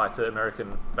prior to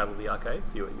American Battle of the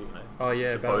Arcades, you know. Oh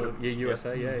yeah, the Battle, boat- yeah,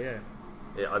 USA, yeah.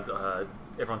 Yeah,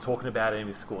 everyone talking about him.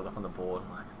 His scores up on the board.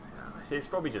 I'm like, I see, it's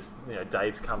probably just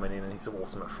Dave's coming in and he's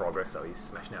awesome at Frogger, so he's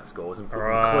smashing out scores and putting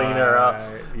the Cleaner up.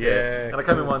 Yeah, And I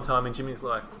come in one time and Jimmy's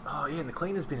like, "Oh yeah, and the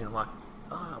Cleaner's been in." I'm like,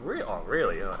 "Oh really? Oh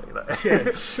really?"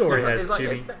 Yeah, sure he has, He's like,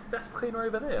 Jimmy. "Yeah, that's the Cleaner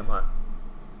over there." I'm like,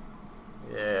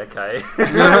 "Yeah, okay."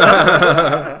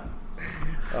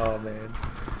 Oh man.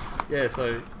 Yeah,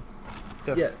 so.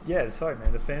 Sorry,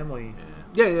 man. The family.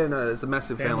 Yeah, no, it's a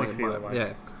massive Family family. feel, like-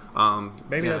 yeah.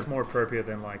 Maybe yeah. that's more appropriate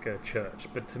than like a church,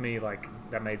 but to me, like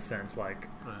that made sense. Like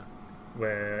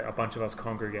where a bunch of us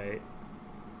congregate,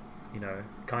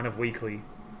 kind of weekly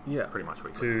Yeah. Pretty much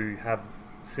weekly. to have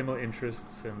similar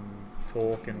interests and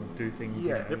talk and do things.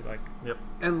 Yeah. You know, like Yep.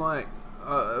 And like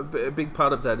a big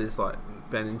part of that is like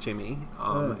Ben and Jimmy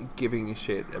giving a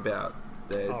shit about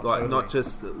their Oh, like totally. not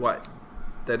just like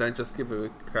they don't just give a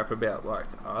crap about like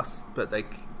us, but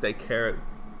they care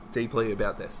deeply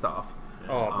about their staff.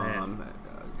 oh man.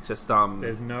 There's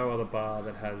There's no other bar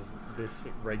that has this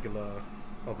regular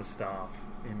of a staff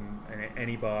in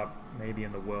any bar maybe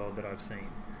in the world that I've seen.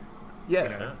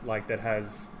 yeah, Like that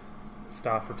has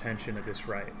staff retention at this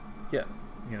rate. yeah,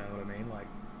 You know what I mean? Like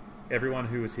everyone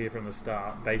who was here from the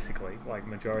start, basically, like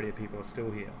majority of people are still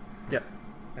here, yeah,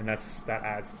 and that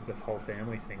adds to the whole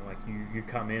family thing. Like you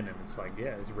come in and it's like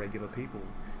there's regular people,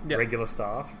 Yeah. regular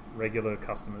staff, regular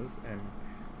customers, and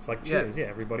it's like cheers. Yeah,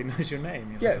 everybody knows your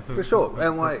name. yeah, for sure.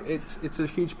 And like it's a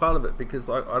huge part of it because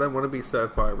like I don't want to be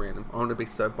served by a random. I want to be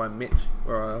served by Mitch,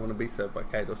 or I want to be served by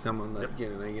Kate or someone that you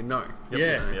know.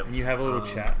 Yeah, Yep. and you have a little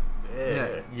chat.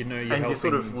 Yeah. You're And you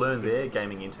sort of helping learn their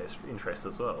gaming interest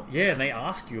as well. Yeah, and they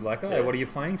ask you like, Yeah. what are you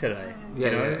playing today? Yeah,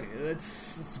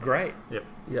 It's great. Yep.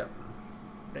 Yeah,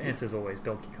 The answer's always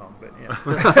Donkey Kong, but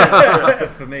yeah,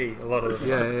 for me, a lot of the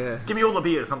time. yeah. Give me all the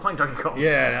beers. I'm playing Donkey Kong.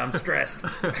 Yeah, I'm stressed.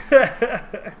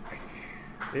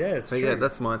 Yeah, it's So true. yeah,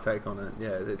 that's my take on it.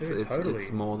 Yeah, Dude, totally.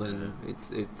 it's more than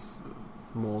it's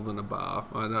more than a bar.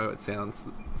 I know it sounds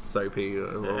soapy or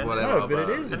And- whatever, No, but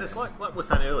it is. And it's like we were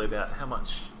saying earlier about how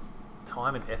much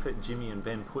time and effort Jimmy and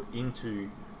Ben put into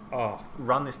Oh,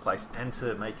 run this place and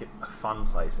to make it a fun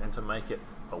place and to make it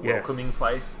a Yes. welcoming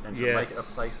place and to make it a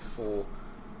Yes. place for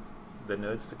the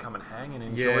nerds to come and hang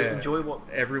and yeah. enjoy what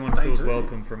everyone they feels do.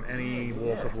 welcome from any Yeah,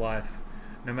 walk yeah. of life,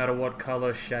 no matter what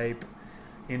color, shape,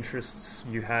 interests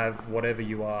you have, whatever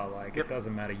you are. Like Yep. it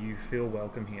doesn't matter. You feel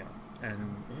welcome here,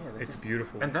 and Yeah, they're it's just-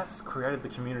 beautiful. And that's created the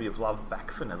community of love back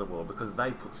for Netherworld because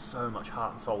they put so much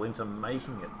heart and soul into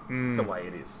making it the way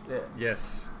it is. Yeah.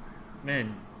 Yes,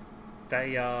 man,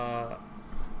 they are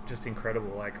just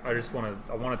incredible. Like I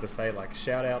wanted to say like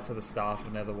shout out to the staff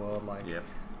of Netherworld. Like Yep.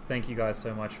 thank you guys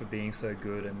so much for being so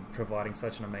good and providing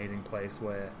such an amazing place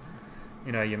where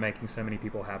you're making so many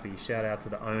people happy. Shout out to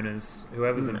the owners,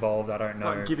 whoever's involved. I don't know,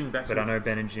 Like giving back but to I know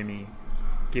Ben and Jimmy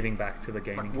giving back to the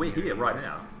gaming. Like, we're community. here right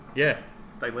now. Yeah,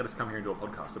 They let us come here and do a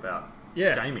podcast about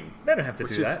yeah. gaming. They don't have to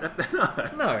Which do is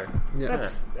that. No, Yeah.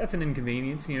 that's an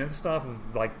inconvenience. The staff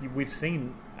of we've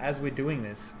seen as we're doing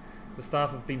this, the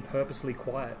staff have been purposely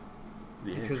quiet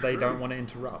Yeah, because they true. don't want to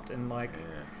interrupt. And Yeah.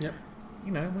 Yep.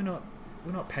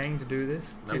 we're not paying to do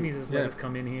this. No. Jimmy's just Yeah. let us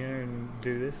come in here and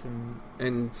do this, and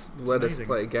And let us amazing.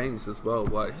 play games as well.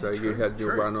 Like so, you had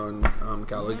your true. run on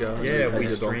Gallagher. and Yeah, you had we your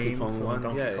streamed on one.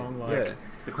 Donkey yeah, Kong, yeah.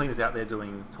 The cleaners out there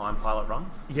doing time pilot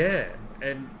runs. yeah,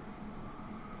 and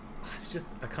it's just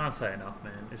I can't say enough,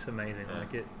 man. It's amazing. Yeah.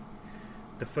 Like it.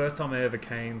 The first time I ever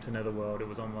came to Netherworld, it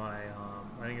was on my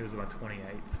I think it was my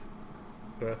 28th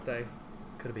birthday.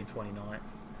 Could have been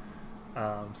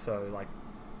 29th. So like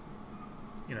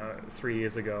 3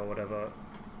 years ago or whatever.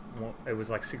 It was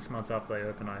like 6 months after they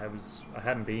opened. I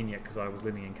hadn't been yet because I was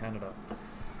living in Canada,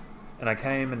 and I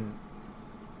came and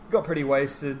got pretty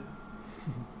wasted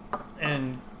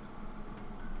and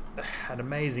had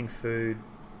amazing food,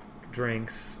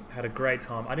 drinks, had a great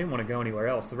time. I didn't want to go anywhere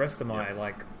else. The rest of my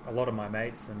a lot of my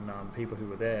mates and people who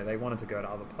were there, they wanted to go to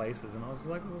other places, and I was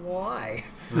like, why?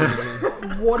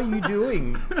 What are you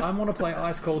doing? I want to play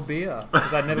ice cold beer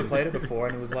because I'd never played it before,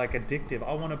 and it was like addictive.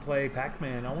 I want to play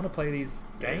Pac-Man. I want to play these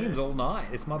games all night.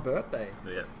 It's my birthday,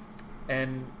 Yeah.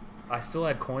 and I still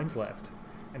had coins left.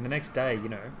 And the next day,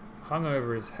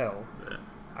 hungover as hell. Yeah.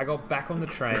 I got back on the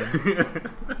train.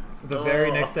 The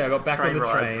very next day, I got back on the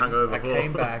rides, train. hungover. I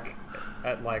came back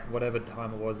at like whatever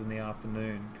time it was in the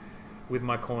afternoon with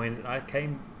my coins, and I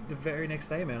came the very next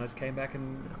day, man. I just came back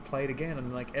and played again,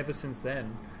 and like ever since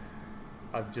then,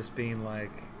 I've just been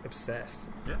like obsessed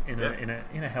in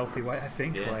a healthy way. I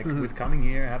think like with coming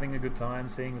here, having a good time,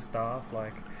 seeing the staff.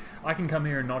 Like I can come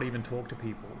here and not even talk to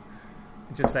people.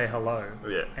 Just say hello,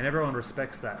 and everyone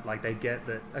respects that. Like they get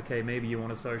that. Okay, maybe you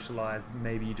want to socialize,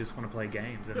 maybe you just want to play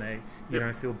games, and you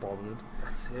don't feel bothered.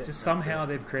 That's it. Just somehow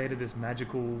they've created this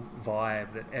magical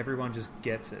vibe that everyone just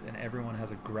gets it, and everyone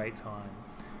has a great time,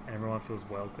 and everyone feels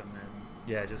welcome.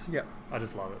 And I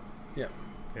just love it. Yeah,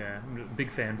 I'm a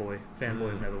big fanboy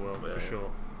of Netherworld for sure.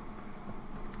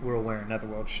 We're all wearing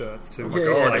Netherworld shirts too, which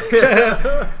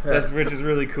is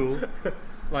really cool.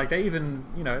 Like they even,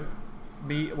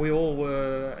 we all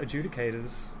were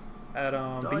adjudicators at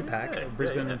BPAC,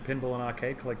 Brisbane Pinball and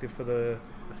Arcade Collective, for the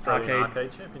Australian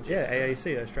Arcade Championships. Yeah,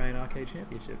 AAC, Australian Arcade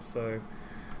Championships. So,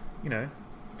 they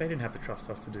didn't have to trust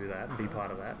us to do that and be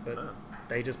part of that, but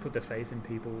they just put their faith in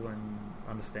people and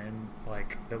understand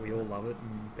like that we all love it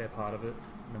and they're part of it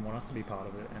and want us to be part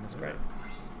of it, and it's great.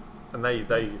 And they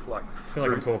like I feel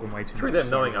like I'm talking way too much. Through them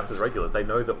knowing us as regulars, they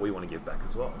know that we want to give back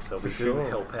as well. So we do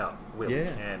help out where we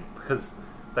can, because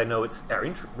they know it's our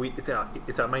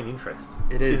it's our main interest.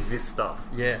 It is this stuff.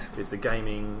 Yeah, it's the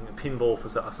gaming, pinball for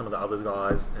some of the other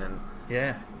guys, and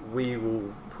we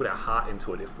will put our heart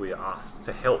into it if we are asked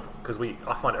to help. Because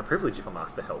I find it a privilege if I'm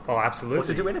asked to help. Oh, absolutely. Or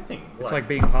to do anything. It's like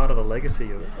being part of the legacy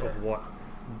of what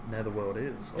Netherworld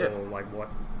is, or like what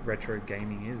retro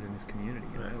gaming is in this community.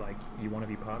 Like you want to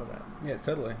be part of that. Yeah,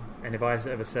 totally. And if I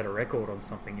ever set a record on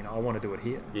something, I want to do it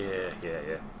here.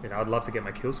 Yeah. I'd love to get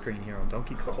my kill screen here on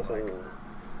Donkey Kong.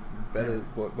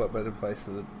 What better place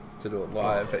to do it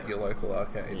live at your local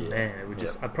arcade? Man, it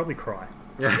would I'd probably cry.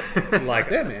 Like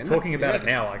man. Talking about it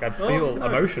now, like I'd feel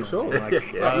emotional. Sure. Like, you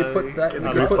put that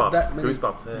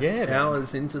goosebumps.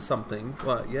 Hours into something.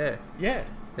 Like yeah.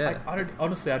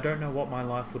 I don't know what my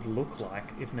life would look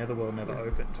like if Netherworld never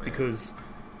opened, because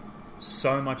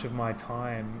so much of my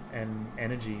time and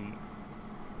energy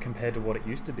compared to what it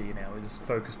used to be now is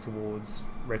focused towards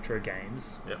retro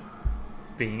games.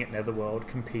 Being at Netherworld,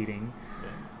 competing.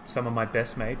 Some of my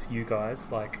best mates, you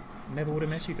guys, like never would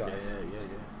have met you guys.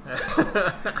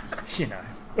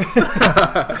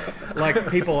 Like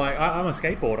people like I'm a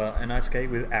skateboarder and I skate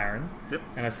with Aaron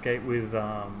and I skate with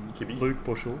Luke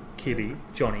Bushell, Kibby,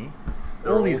 Johnny.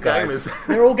 All these guys,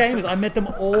 they're all gamers. I met them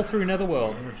all through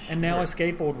Netherworld, and now I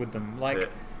skateboard with them. Like,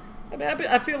 I mean,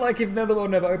 I feel like if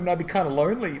Netherworld never opened, I'd be kind of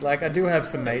lonely. Like, I do have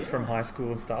some mates from high school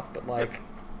and stuff, but like,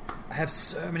 I have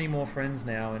so many more friends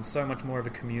now and so much more of a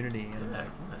community, and like,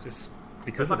 just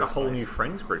because there's like a whole new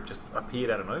friends group just appeared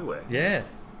out of nowhere. Yeah,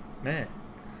 man.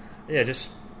 Yeah,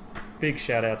 just big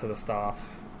shout out to the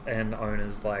staff and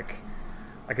owners. Like,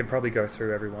 I could probably go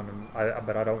through everyone,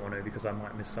 but I don't want to, because I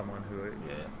might miss someone who,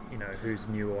 who's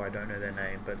new or I don't know their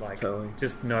name. But like,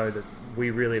 just know that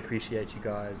we really appreciate you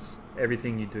guys.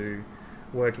 Everything you do,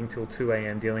 working till 2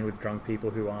 a.m, dealing with drunk people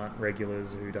who aren't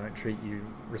regulars, who don't treat you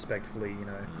respectfully.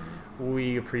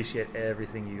 We appreciate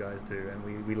everything you guys do,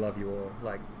 and we love you all,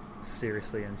 like,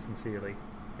 seriously and sincerely.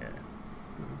 Yeah.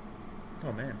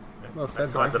 Oh man. Well said.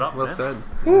 Ties it up. Well said.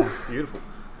 Beautiful.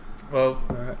 Well,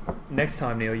 next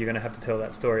time, Neil, you're going to have to tell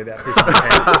that story about pissing your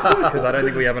pants, because I don't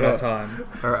think we have enough time.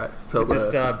 All right.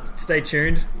 Just stay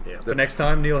tuned for next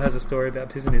time. Neil has a story about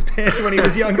pissing his pants when he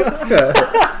was younger.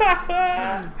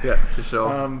 Yeah, for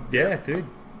sure. Yeah, dude.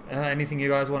 Anything you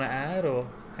guys want to add, or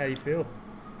how you feel?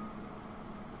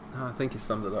 No, I think you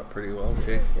summed it up pretty well,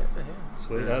 Chief.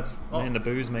 Sweet. Man, the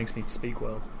booze makes me speak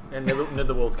well. And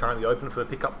Netherworld's currently open for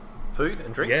pick-up food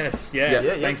and drinks.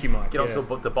 Yes. Thank you, Mike. Get onto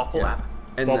the Bopple app.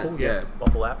 And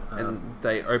Bopple app. And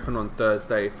they open on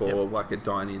Thursday for like a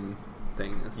dine-in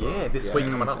thing as well. Yeah, this week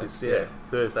coming up is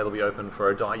Thursday. They'll be open for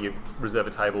a dine. You reserve a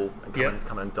table and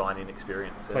come and dine-in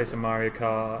experience. Play some Mario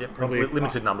Kart. Probably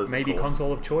limited numbers. Maybe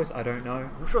console of choice. I don't know.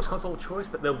 I'm not sure it's console of choice,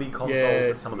 but there'll be consoles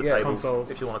at some of the tables.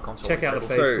 Consoles. If you want a console, check out the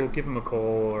Facebook. Give them a call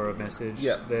or a message.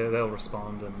 Yeah, they'll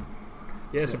respond,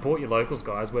 and support your locals,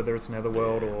 guys. Whether it's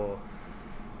Netherworld or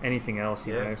anything else,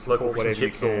 support local whatever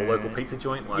chips you can. or local pizza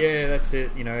joint. That's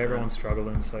it. Everyone's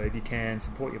struggling, so if you can,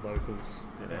 support your locals.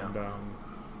 And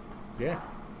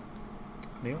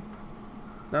Neil?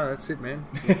 No, that's it, man.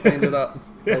 You cleaned it up.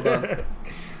 Well done.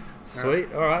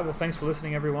 Sweet. All right. Well, thanks for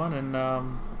listening, everyone. And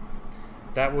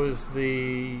that was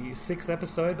the 6th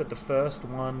episode, but the first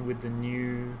one with the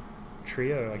new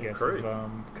trio, I guess, of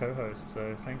co-hosts.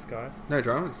 So thanks, guys. No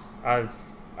dramas.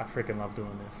 I freaking love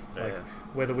doing this. Yeah. Like,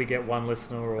 whether we get one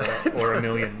listener or a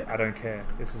million, I don't care.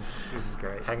 This is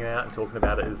great. Hanging out and talking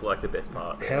about it is like the best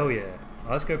part. Hell yeah.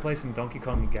 Let's go play some Donkey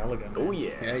Kong Galaga. Man. Oh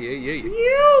yeah. Yeah.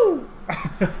 You!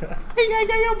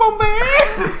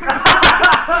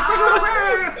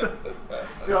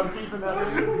 I'm keeping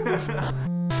that in.